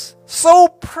was so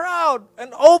proud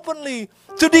and openly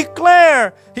to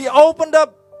declare. He opened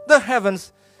up the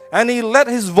heavens and He let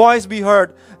His voice be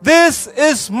heard. This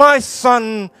is my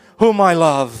Son whom I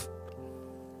love.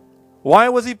 Why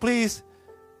was He pleased?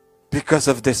 Because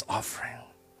of this offering.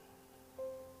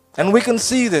 And we can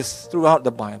see this throughout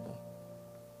the Bible.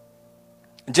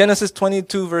 Genesis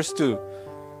 22 verse 2.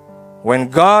 When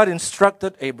God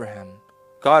instructed Abraham,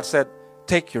 God said,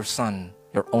 take your son,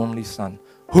 your only son,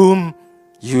 whom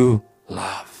you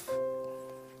love.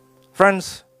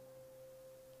 Friends,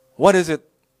 what is it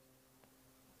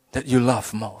that you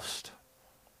love most?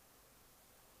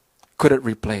 Could it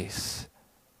replace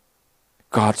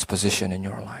God's position in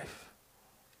your life?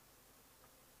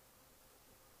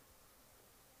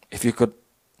 If you could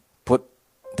put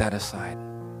that aside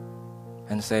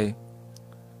and say,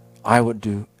 I would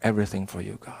do everything for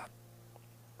you, God.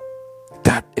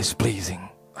 That is pleasing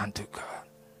unto God.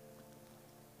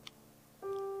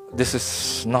 This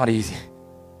is not easy.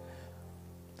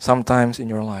 Sometimes in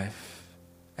your life,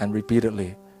 and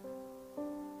repeatedly,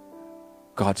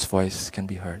 God's voice can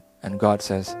be heard. And God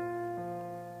says,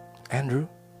 Andrew,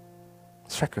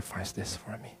 sacrifice this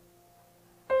for me.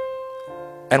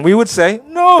 And we would say,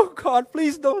 no, God,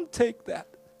 please don't take that.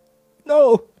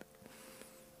 No.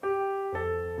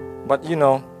 But you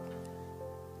know,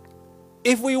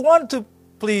 if we want to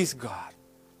please God,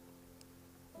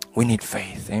 we need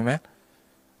faith. Amen.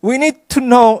 We need to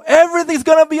know everything's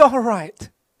going to be all right.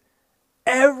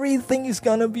 Everything is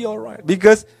going to be all right.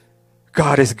 Because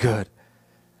God is good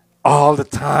all the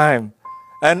time.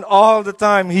 And all the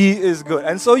time He is good.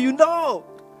 And so you know,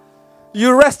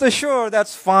 you rest assured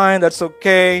that's fine, that's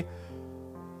okay.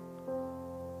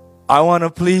 I want to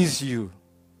please you.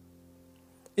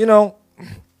 You know,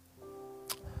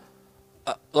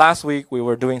 last week we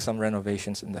were doing some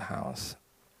renovations in the house.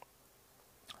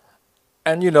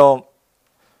 And you know,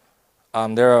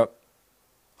 there are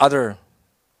other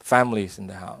families in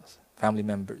the house, family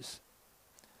members.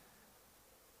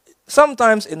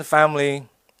 Sometimes in the family,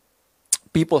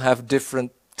 people have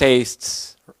different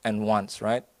tastes and wants,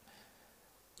 right?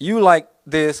 You like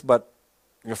this, but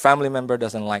your family member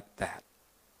doesn't like that.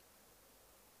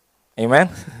 Amen?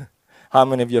 How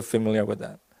many of you are familiar with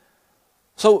that?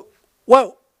 So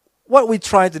what I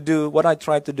try to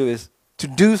do is to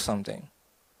do something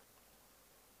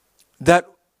that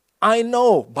I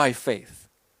know by faith,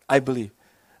 I believe,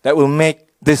 that will make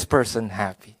this person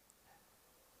happy.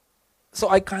 So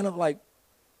I kind of like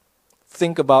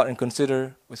think about and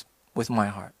consider with my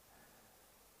heart.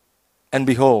 And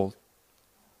behold,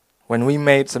 when we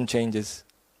made some changes,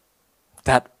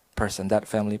 that person, that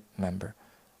family member,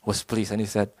 was pleased. And he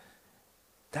said,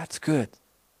 that's good.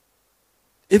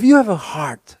 If you have a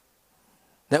heart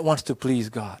that wants to please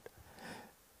God,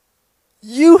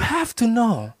 you have to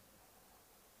know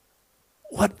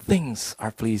what things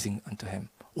are pleasing unto Him,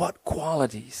 what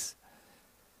qualities.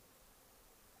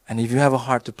 And if you have a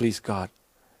heart to please God,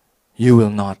 you will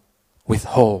not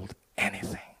withhold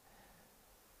anything.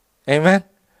 Amen?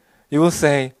 You will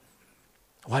say,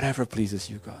 whatever pleases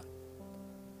you, God.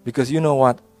 Because you know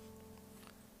what?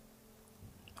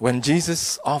 When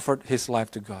Jesus offered His life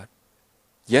to God,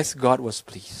 yes, God was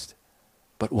pleased.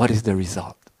 But what is the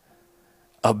result?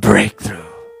 A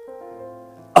breakthrough.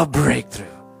 A breakthrough.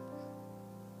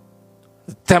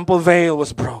 The temple veil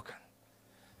was broken.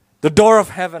 The door of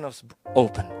heaven was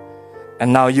open.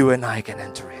 And now you and I can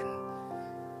enter in.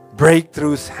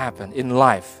 Breakthroughs happen in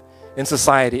life, in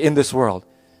society, in this world.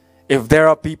 If there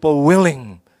are people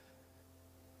willing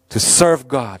to serve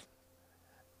God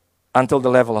until the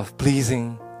level of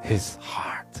pleasing His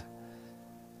heart.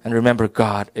 And remember,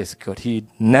 God is good. He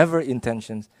never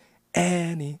intentions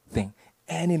anything,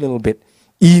 any little bit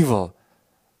evil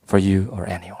for you or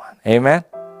anyone. Amen?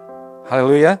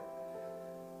 Hallelujah.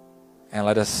 And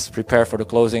let us prepare for the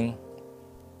closing.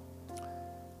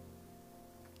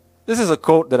 This is a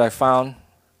quote that I found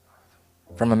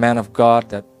from a man of God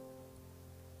that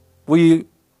we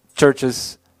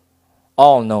churches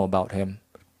all know about him.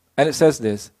 And it says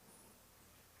this: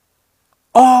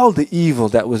 all the evil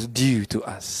that was due to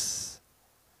us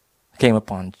came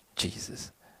upon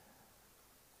Jesus.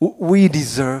 We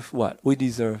deserve what?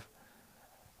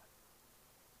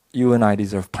 You and I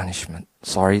deserve punishment,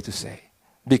 sorry to say,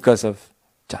 because of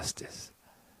justice.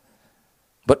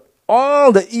 But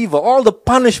all the evil, all the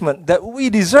punishment that we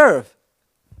deserve,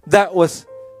 that was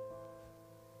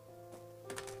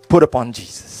put upon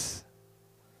Jesus.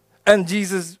 And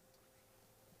Jesus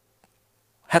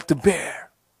had to bear.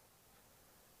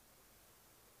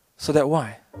 So that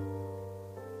why?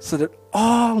 So that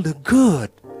all the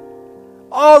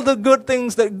good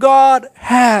things that God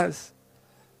has,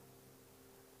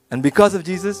 and because of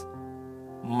Jesus,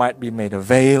 might be made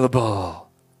available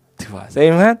to us.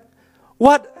 Amen?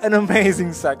 What an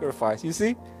amazing sacrifice, you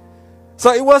see?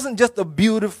 So it wasn't just a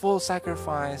beautiful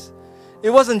sacrifice. It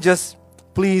wasn't just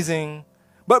pleasing.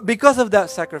 But because of that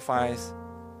sacrifice,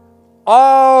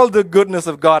 all the goodness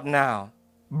of God now,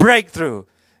 breakthrough,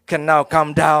 can now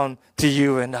come down to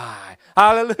you and I.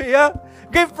 Hallelujah.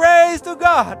 Give praise to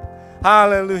God.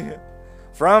 Hallelujah.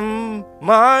 From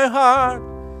my heart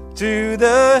to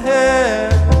the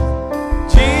head,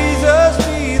 Jesus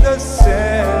be the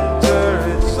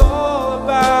center. It's all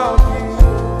about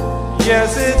you.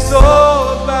 Yes, it's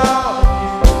all about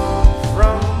you.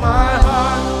 From my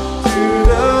heart to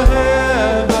the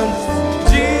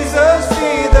heavens, Jesus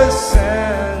be the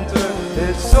center.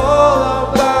 It's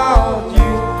all about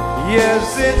you.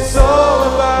 Yes, it's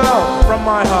all about from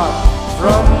my heart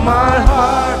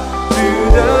to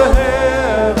the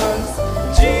heavens.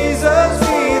 Jesus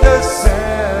be the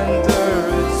center.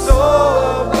 It's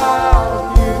all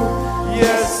about you.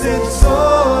 Yes, it's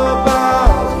all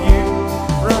about you.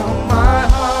 From my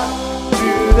heart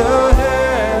to the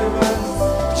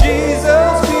heavens.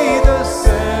 Jesus be the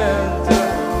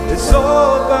center. It's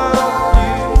all about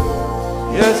you.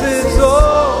 Yes, it's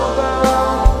all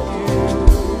about you.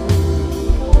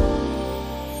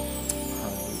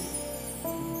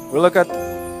 We'll look at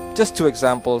just two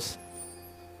examples.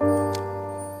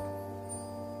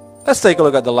 Let's take a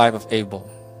look at the life of Abel.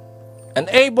 And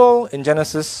Abel, in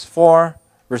Genesis 4,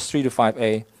 verse 3 to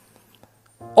 5a,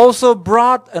 also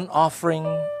brought an offering,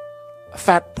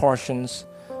 fat portions,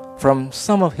 from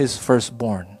some of his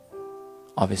firstborn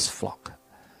of his flock.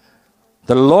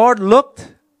 The Lord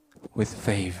looked with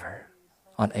favor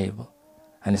on Abel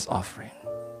and his offering.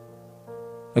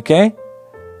 Okay?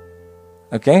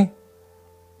 Okay?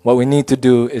 What we need to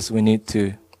do is we need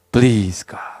to please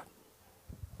God.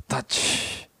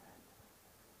 Touch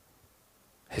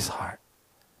his heart.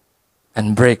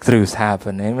 And breakthroughs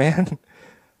happen. Amen?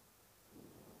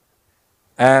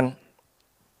 And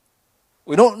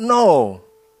we don't know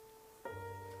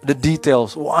the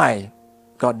details why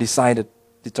God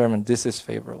determined this is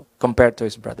favorable compared to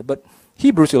his brother. But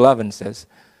Hebrews 11 says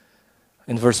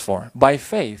in verse 4, by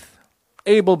faith,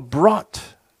 Abel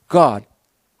brought God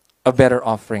a better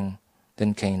offering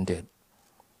than Cain did.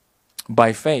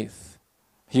 By faith,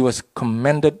 he was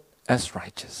commended as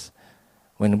righteous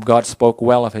when God spoke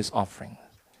well of his offering.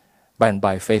 And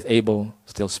by faith, Abel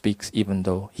still speaks even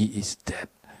though he is dead.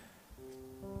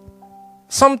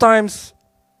 Sometimes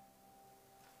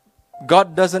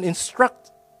God doesn't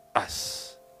instruct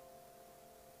us.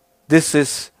 This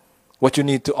is what you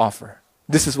need to offer.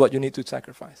 This is what you need to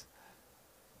sacrifice.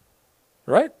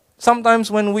 Right? Sometimes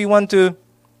when we want to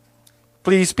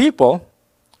please people,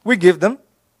 we give them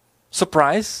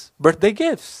surprise birthday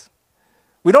gifts.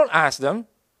 We don't ask them,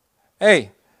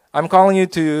 hey, I'm calling you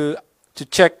to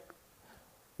check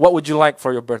what would you like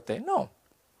for your birthday. No.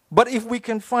 But if we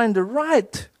can find the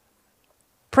right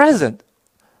present,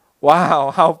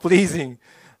 wow, how pleasing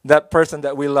that person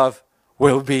that we love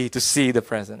will be to see the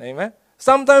present. Amen?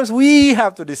 Sometimes we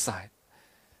have to decide.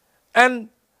 And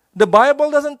the Bible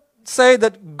doesn't say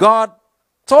that God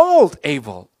taught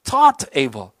Abel.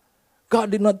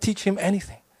 God did not teach him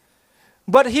anything.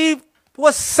 But he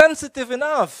was sensitive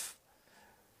enough.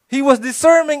 He was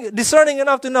discerning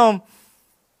enough to know,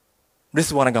 this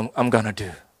is what I'm going to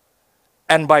do.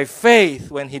 And by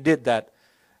faith, when he did that,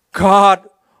 God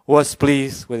was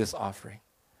pleased with his offering.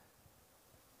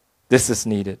 This is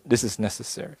needed. This is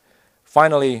necessary.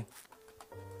 Finally,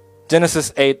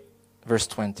 Genesis 8, verse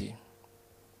 20.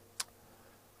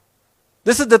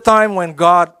 This is the time when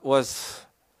God was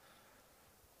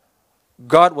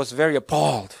very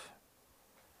appalled.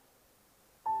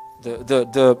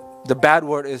 The bad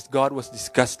word is God was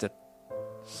disgusted.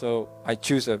 So I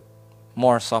choose a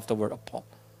more softer word, appalled.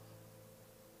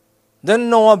 Then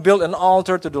Noah built an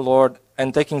altar to the Lord,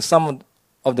 and taking some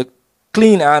of the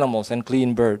clean animals and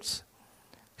clean birds,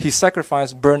 he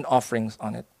sacrificed burnt offerings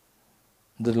on it.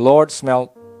 The Lord smelled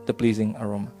the pleasing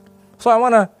aroma. So I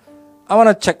want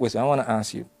to check with you. I want to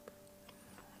ask you.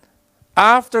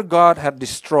 After God had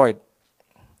destroyed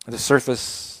the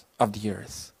surface of the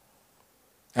earth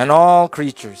and all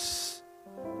creatures,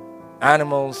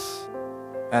 animals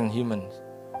and humans,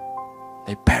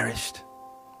 they perished.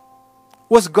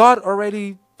 Was God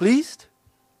already pleased?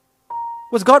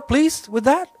 Was God pleased with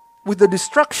that? With the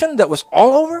destruction that was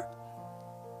all over?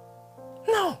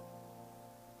 No.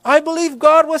 I believe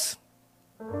God was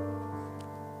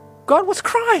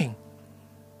crying.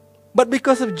 But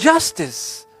because of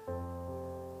justice,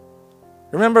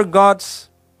 remember, God's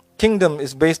kingdom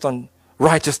is based on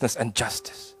righteousness and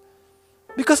justice.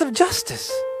 Because of justice,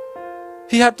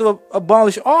 he had to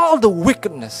abolish all the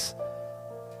wickedness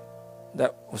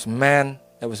that was in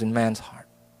man's heart,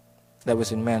 that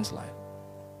was in man's life.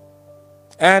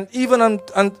 And even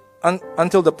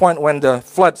until the point when the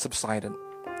flood subsided,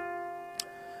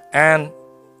 and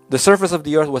the surface of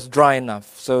the earth was dry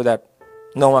enough so that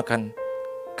Noah can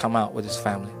come out with his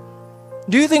family.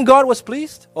 Do you think God was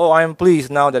pleased? Oh, I am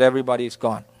pleased now that everybody is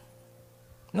gone.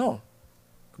 No.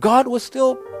 God was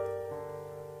still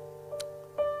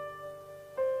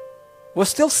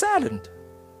saddened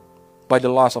by the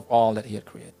loss of all that he had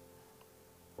created.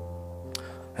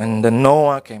 And then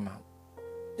Noah came out.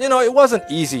 You know, it wasn't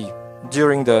easy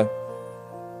during the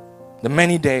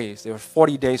many days. There were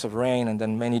 40 days of rain, and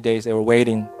then many days they were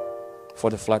waiting for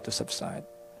the flood to subside.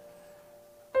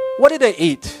 What did they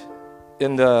eat?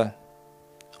 in the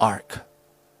ark.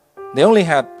 They only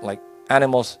had like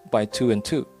animals by 2 and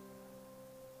 2.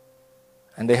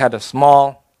 And they had a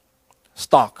small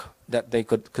stock that they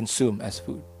could consume as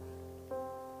food.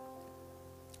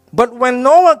 But when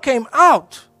Noah came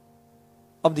out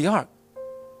of the ark,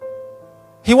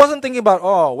 he wasn't thinking about,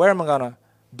 oh, where am I going to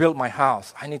build my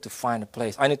house? I need to find a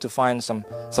place. I need to find some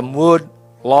wood,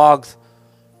 logs.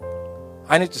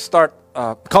 I need to start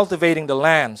cultivating the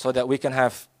land so that we can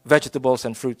have vegetables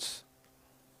and fruits.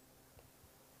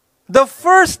 The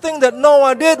first thing that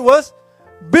Noah did was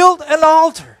build an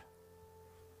altar.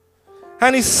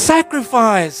 And he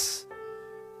sacrificed,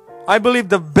 I believe,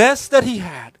 the best that he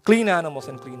had, clean animals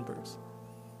and clean birds.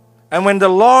 And when the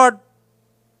Lord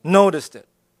noticed it,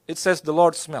 it says the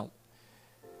Lord smelled.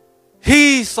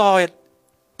 He saw it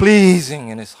pleasing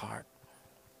in his heart.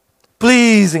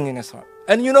 Pleasing in his heart.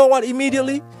 And you know what?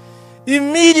 Immediately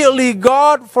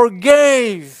God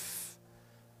forgave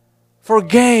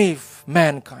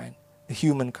mankind, the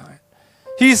humankind.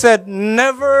 He said,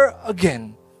 never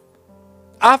again.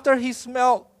 After he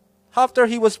smelled, after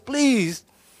he was pleased,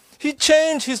 he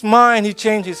changed his mind, he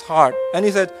changed his heart. And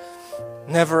he said,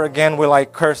 never again will I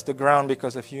curse the ground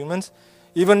because of humans,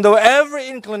 even though every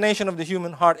inclination of the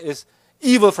human heart is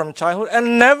evil from childhood,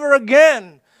 and never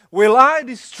again will I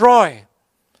destroy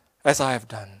as I have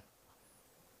done.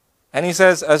 And he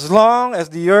says, as long as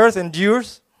the earth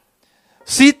endures,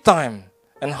 seed time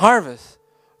and harvest,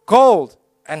 cold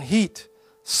and heat,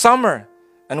 summer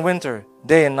and winter,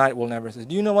 day and night will never cease.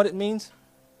 Do you know what it means?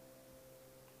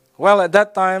 Well, at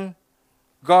that time,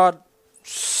 God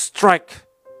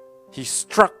He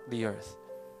struck the earth.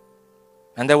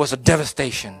 And there was a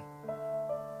devastation.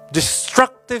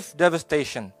 Destructive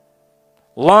devastation.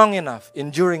 Long enough,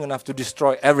 enduring enough to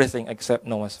destroy everything except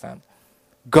Noah's family.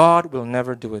 God will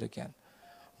never do it again.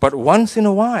 But once in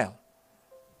a while,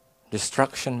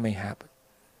 destruction may happen.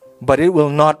 But it will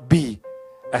not be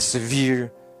as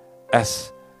severe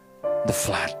as the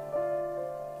flood.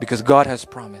 Because God has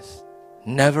promised,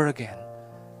 never again.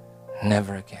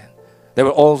 Never again. There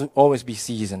will always be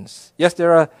seasons. Yes,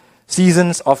 there are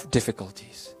seasons of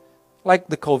difficulties. Like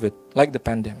the COVID, like the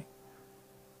pandemic.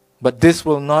 But this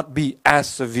will not be as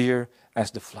severe as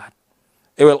the flood.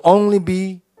 It will only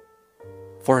be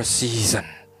for a season.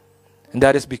 And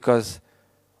that is because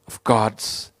of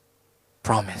God's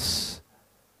promise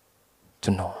to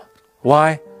Noah.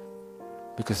 Why?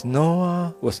 Because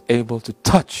Noah was able to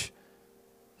touch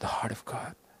the heart of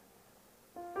God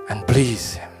and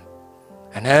please Him.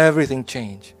 And everything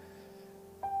changed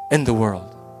in the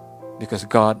world because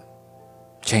God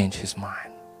changed His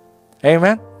mind.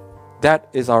 Amen? That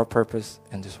is our purpose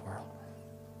in this world.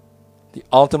 The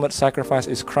ultimate sacrifice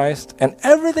is Christ, and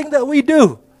everything that we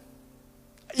do,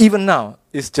 even now,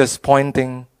 is just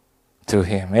pointing to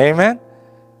Him. Amen?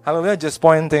 Hallelujah, just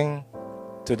pointing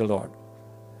to the Lord.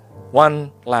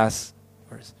 One last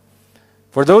verse.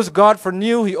 For those God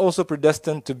foreknew, He also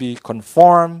predestined to be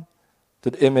conformed to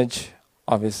the image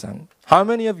of His Son. How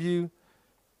many of you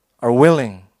are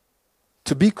willing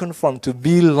to be conformed, to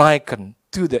be likened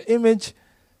to the image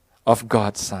of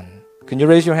God's Son? Can you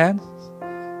raise your hands?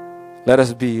 Let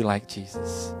us be like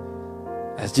Jesus.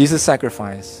 As Jesus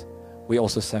sacrificed, we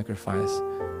also sacrifice.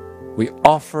 We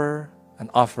offer an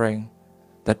offering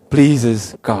that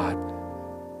pleases God,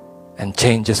 and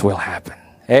changes will happen.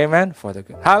 Amen? For the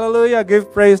good. Hallelujah.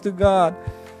 Give praise to God.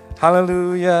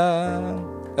 Hallelujah.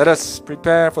 Let us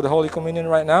prepare for the Holy Communion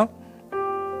right now.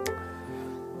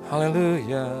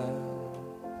 Hallelujah.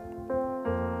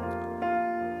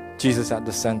 Jesus at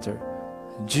the center.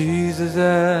 Jesus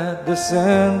at the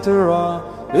center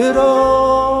of it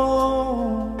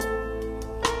all.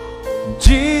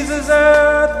 Jesus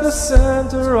at the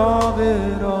center of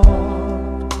it all.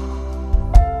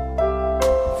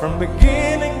 From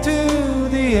beginning to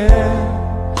the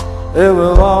end, it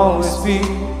will always be,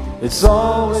 it's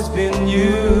always been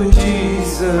you,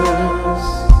 Jesus.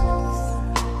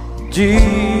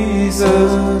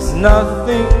 Jesus,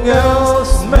 nothing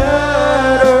else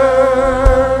matters.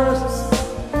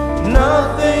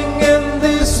 Nothing in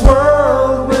this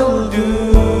world will do.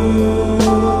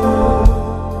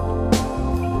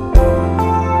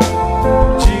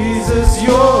 Jesus,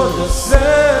 you're the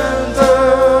center,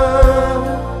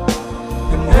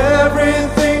 and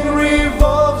everything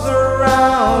revolves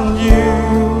around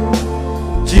you.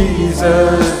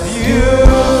 Jesus, you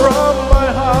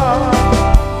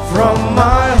from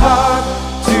my heart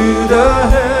to the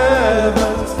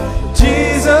heavens,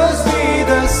 Jesus be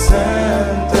the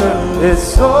center.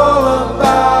 It's all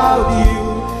about you.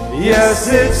 Yes,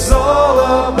 it's all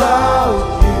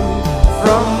about you.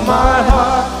 From my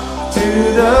heart to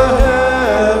the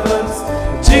heavens,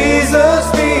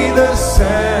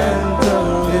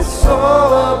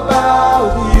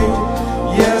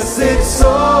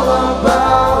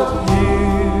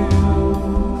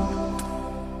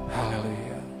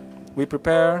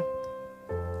 prepare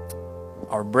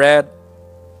our bread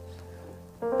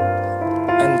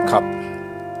and cup.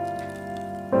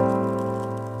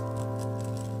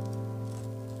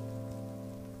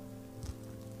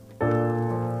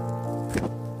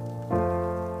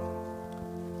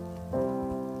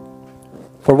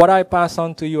 For what I pass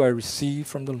on to you, I received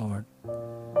from the Lord.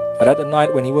 But at the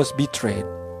night when he was betrayed,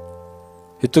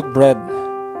 he took bread,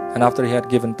 and after he had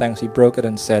given thanks, he broke it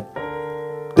and said,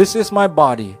 "This is my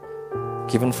body,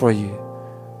 given for you.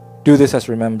 Do this as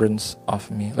remembrance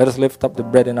of me." Let us lift up the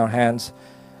bread in our hands.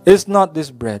 Is not this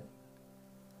bread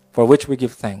for which we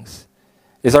give thanks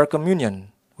is our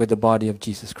communion with the body of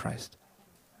Jesus Christ?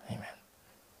 Amen.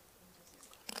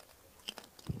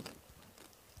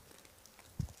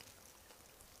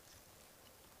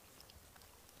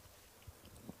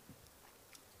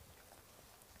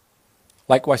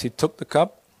 Likewise, he took the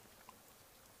cup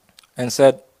and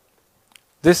said,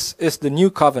 "This is the new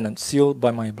covenant sealed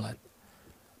by my blood.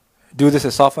 Do this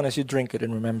as often as you drink it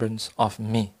in remembrance of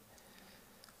me."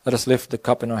 Let us lift the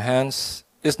cup in our hands.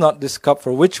 Is not this cup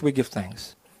for which we give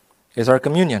thanks is our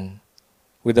communion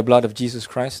with the blood of Jesus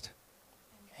Christ?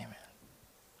 Amen.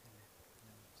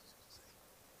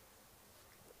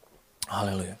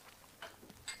 Hallelujah.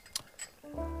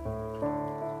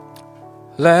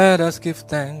 Let us give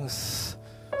thanks.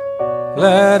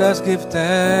 Let us give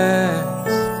thanks.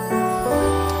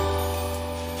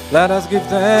 Let us give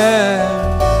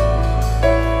thanks.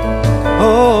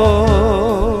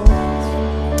 Oh,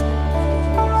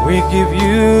 we give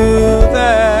you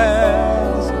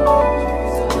thanks.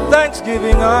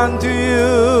 Thanksgiving unto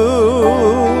you.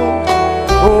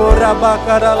 Oh,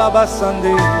 Rabakara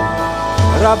Labasande.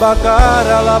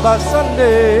 Rabakara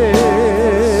Labasande.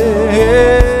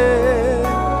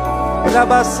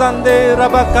 Rabasande,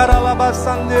 Rabakara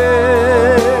Labasande,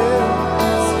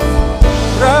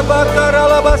 Rabakara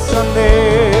Labasande,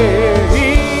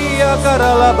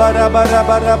 Iyakara Labara Bara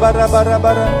Bara Bara Bara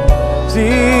Bara.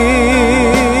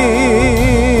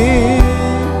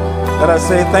 Let us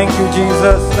say thank you,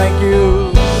 Jesus, thank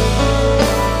you.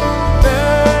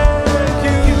 Thank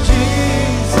you,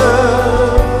 Jesus,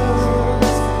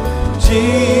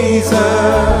 Jesus.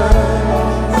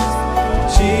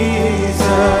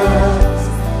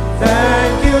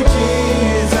 Thank you,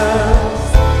 Jesus.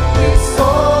 It's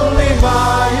only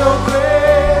by your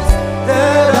grace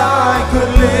that I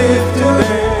could live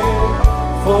today.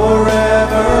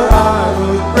 Forever I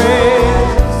will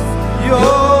praise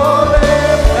your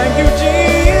name. Thank you,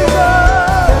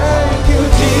 Jesus. Thank you,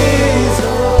 Jesus.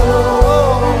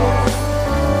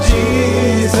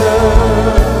 Jesus.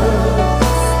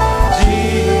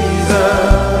 Jesus.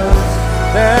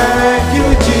 Thank you,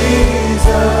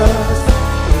 Jesus.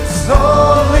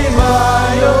 Only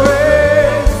by your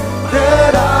grace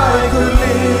that I could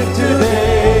live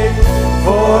today.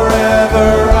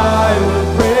 Forever I will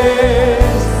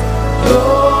praise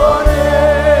your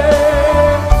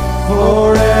name.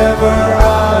 Forever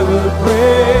I will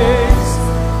praise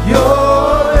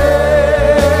your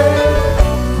name.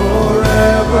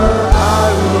 Forever I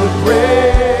will praise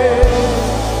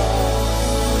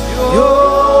your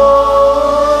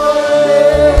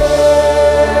name.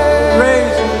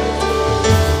 Praise you.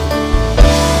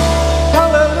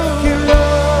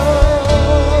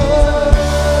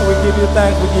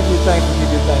 Thanks, we give you thanks, we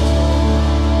give you thanks.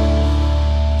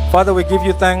 Father, we give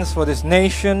you thanks for this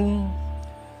nation.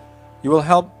 You will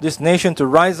help this nation to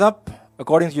rise up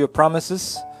according to your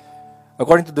promises,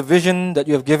 according to the vision that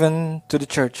you have given to the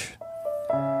church.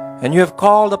 And you have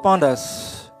called upon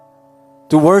us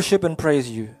to worship and praise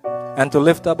you and to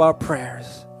lift up our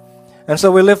prayers. And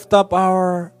so we lift up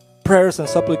our prayers and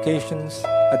supplications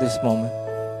at this moment.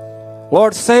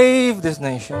 Lord, save this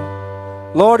nation.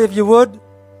 Lord, if you would,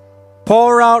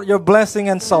 pour out your blessing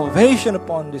and salvation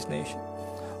upon this nation.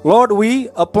 Lord, we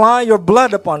apply your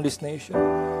blood upon this nation.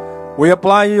 We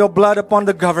apply your blood upon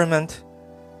the government.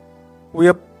 We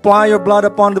apply your blood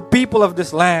upon the people of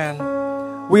this land.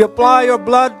 We apply your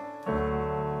blood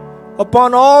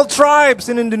upon all tribes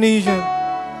in Indonesia.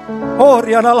 Oh,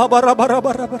 Riana bara bara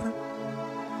bara bara.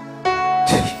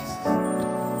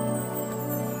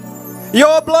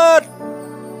 Your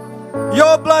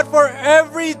blood for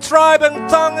every tribe and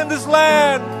tongue in this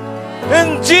land.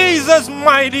 In Jesus'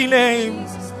 mighty name.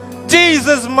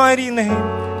 Jesus' mighty name.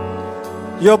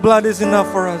 Your blood is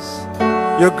enough for us.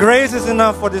 Your grace is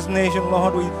enough for this nation,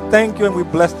 Lord. We thank you and we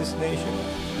bless this nation.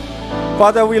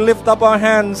 Father, we lift up our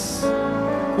hands.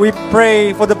 We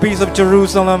pray for the peace of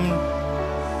Jerusalem.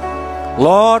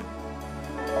 Lord,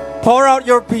 pour out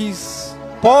your peace.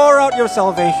 Pour out your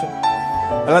salvation.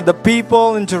 And let the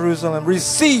people in Jerusalem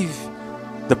receive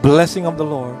the blessing of the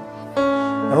Lord.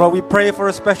 And Lord, we pray for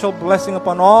a special blessing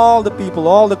upon all the people,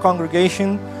 all the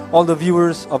congregation, all the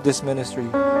viewers of this ministry.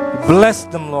 Bless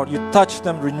them, Lord. You touch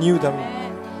them, renew them,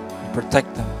 and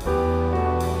protect them.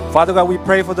 Father God, we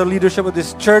pray for the leadership of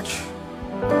this church.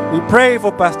 We pray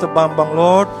for Pastor Bambang,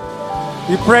 Lord.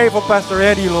 We pray for Pastor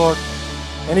Eddie, Lord.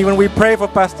 And even we pray for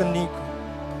Pastor Nico.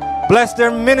 Bless their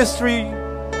ministry.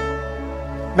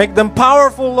 Make them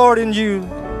powerful, Lord, in you.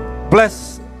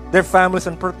 Bless their families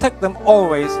and protect them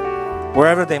always,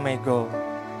 wherever they may go.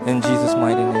 In Jesus'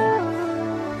 mighty name.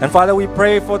 And Father, we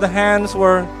pray for the hands who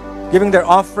are giving their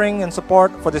offering and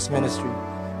support for this ministry.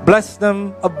 Bless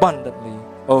them abundantly,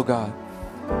 oh God.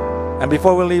 And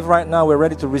before we leave right now, we're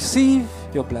ready to receive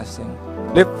your blessing.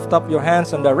 Lift up your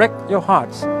hands and direct your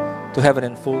hearts to heaven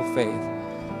in full faith.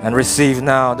 And receive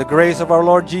now the grace of our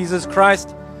Lord Jesus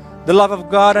Christ, the love of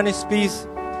God and His peace,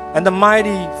 and the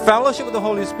mighty fellowship of the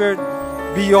Holy Spirit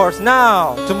be yours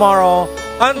now, tomorrow,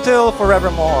 until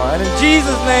forevermore. And in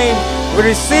Jesus' name we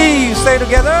receive. Say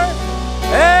together,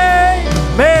 Amen.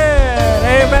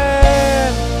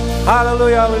 Amen.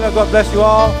 Hallelujah. Hallelujah. God bless you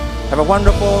all. Have a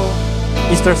wonderful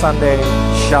Easter Sunday.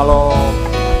 Shalom.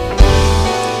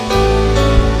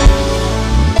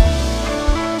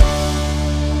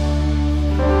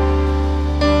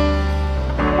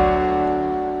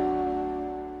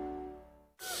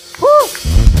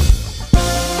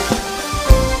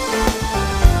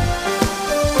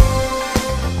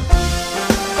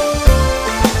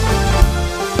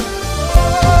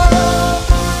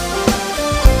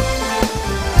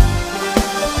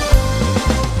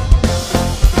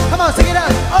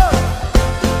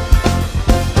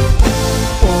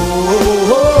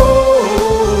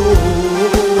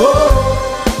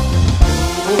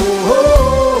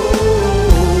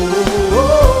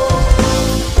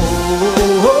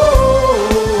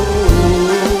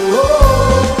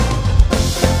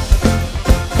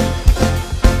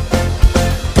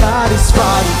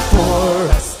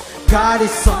 God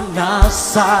is on our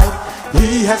side.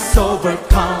 He has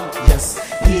overcome. Yes,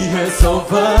 He has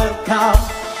overcome.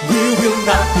 We will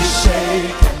not be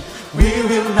shaken. We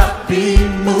will not be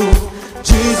moved.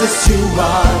 Jesus, you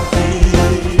are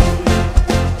here.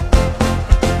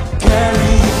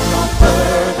 Carrying our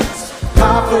burdens,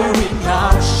 covering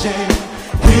our shame.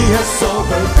 He has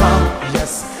overcome.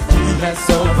 Yes, He has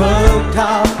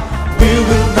overcome. We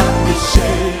will not be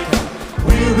shaken.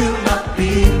 We will not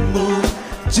be moved.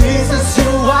 Jesus,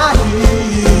 you are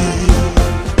here.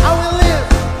 I will live,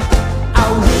 I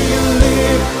will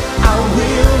live, I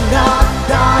will not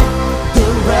die. The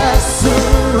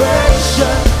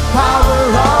resurrection power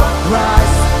of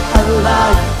Christ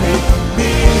alive in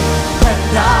me,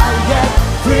 and I am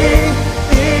free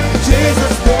in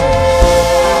Jesus' name.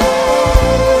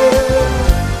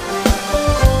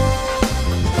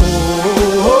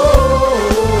 Oh, oh,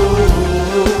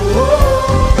 oh,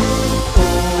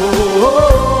 oh,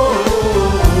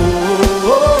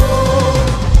 oh.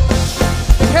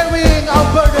 Carrying our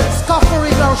burdens,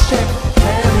 covering our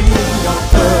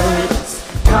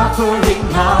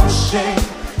shame.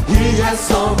 He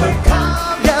has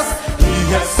overcome. Yes, He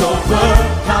has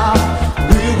overcome.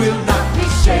 We will not be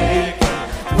shaken.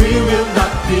 We will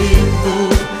not be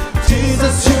moved.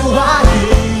 Jesus, you are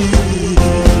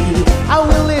here. I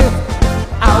will live.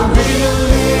 I will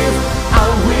live. I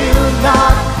will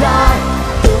not die.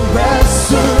 The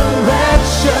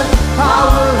resurrection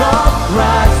power of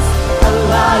Christ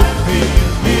alive in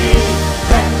me.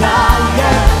 And I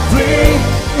am free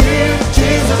in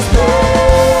Jesus' name.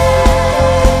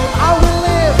 I will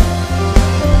live,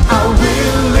 I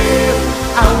will live,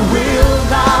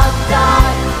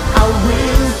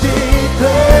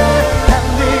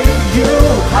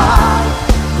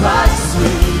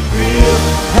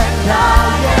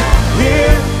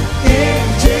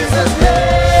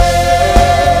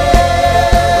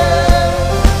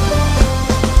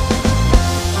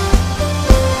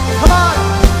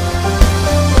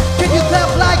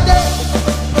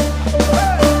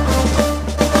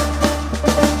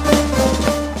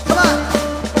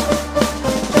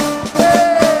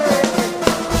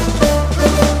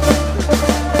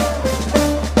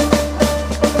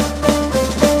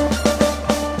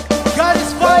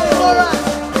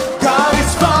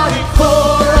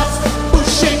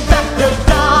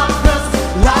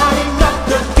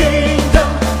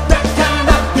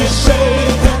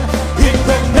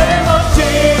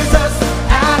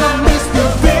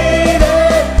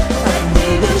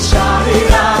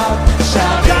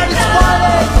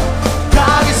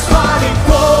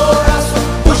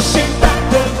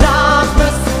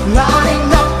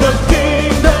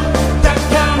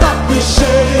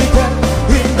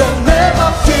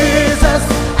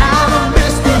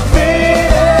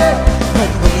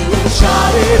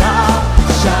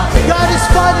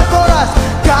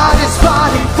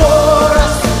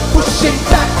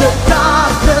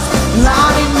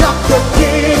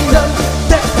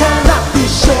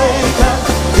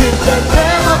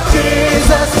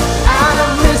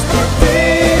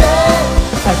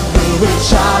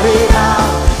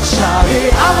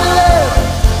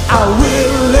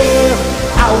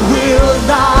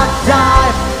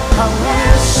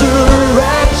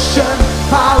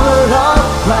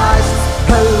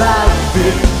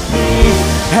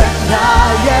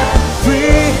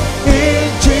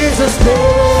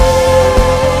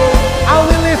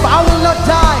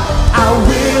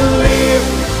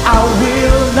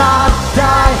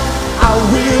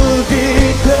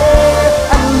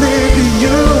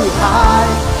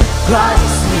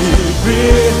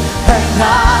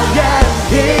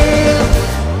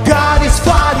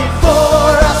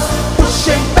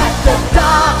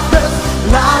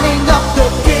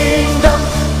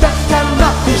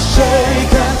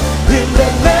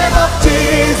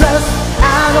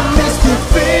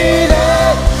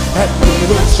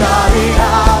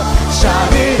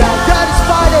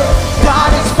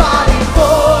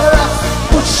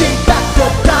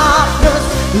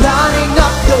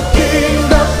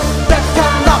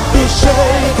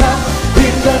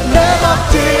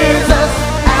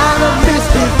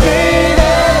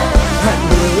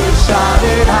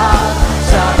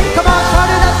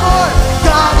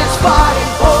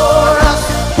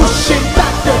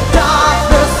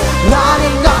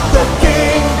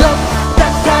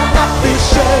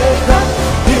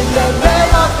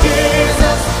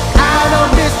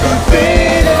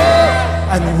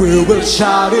 will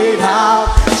shout it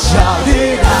out.